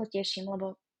sa z toho teším,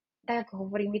 lebo tak ako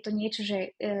hovorím, je to niečo,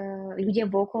 že ľudia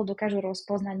vôkol dokážu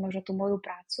rozpoznať možno tú moju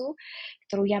prácu,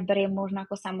 ktorú ja beriem možno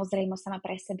ako samozrejmosť sama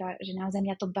pre seba, že naozaj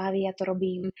mňa to baví, ja to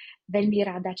robím veľmi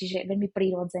rada, čiže veľmi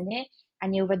prirodzene a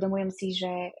neuvedomujem si,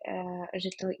 že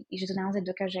to naozaj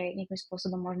dokáže nejakým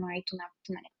spôsobom možno aj tu na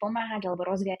pomáhať alebo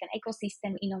rozvíjať ten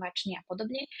ekosystém inovačný a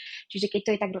podobne. Čiže keď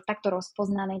to je takto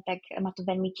rozpoznané, tak ma to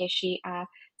veľmi teší a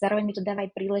zároveň mi to dáva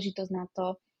aj príležitosť na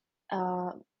to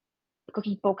ako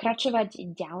pokračovať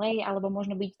ďalej alebo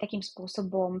možno byť takým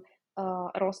spôsobom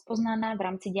rozpoznaná v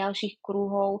rámci ďalších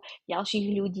kruhov,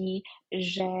 ďalších ľudí,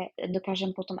 že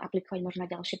dokážem potom aplikovať možno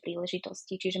na ďalšie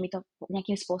príležitosti. Čiže mi to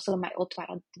nejakým spôsobom aj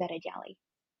otvára dvere ďalej.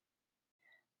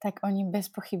 Tak oni bez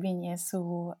pochyby nie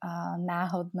sú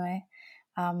náhodné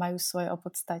a majú svoje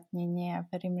opodstatnenie a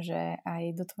verím, že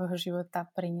aj do tvojho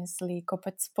života priniesli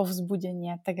kopec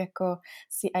povzbudenia, tak ako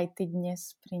si aj ty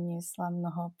dnes priniesla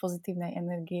mnoho pozitívnej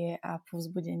energie a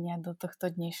povzbudenia do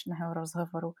tohto dnešného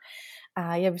rozhovoru.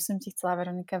 A ja by som ti chcela,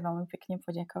 Veronika, veľmi pekne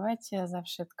poďakovať za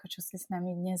všetko, čo si s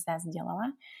nami dnes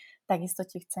zazdelala. Takisto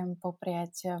ti chcem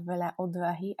popriať veľa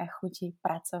odvahy a chuti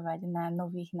pracovať na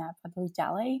nových nápadoch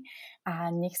ďalej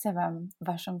a nech sa vám v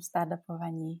vašom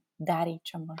startupovaní darí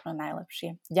čo možno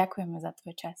najlepšie. Ďakujeme za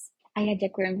tvoj čas. A ja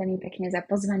ďakujem veľmi pekne za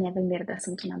pozvanie, veľmi rada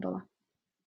som tu bola.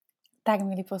 Tak,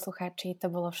 milí poslucháči, to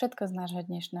bolo všetko z nášho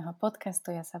dnešného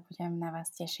podcastu. Ja sa budem na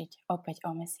vás tešiť opäť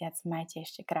o mesiac. Majte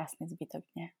ešte krásny zbytok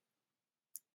dňa.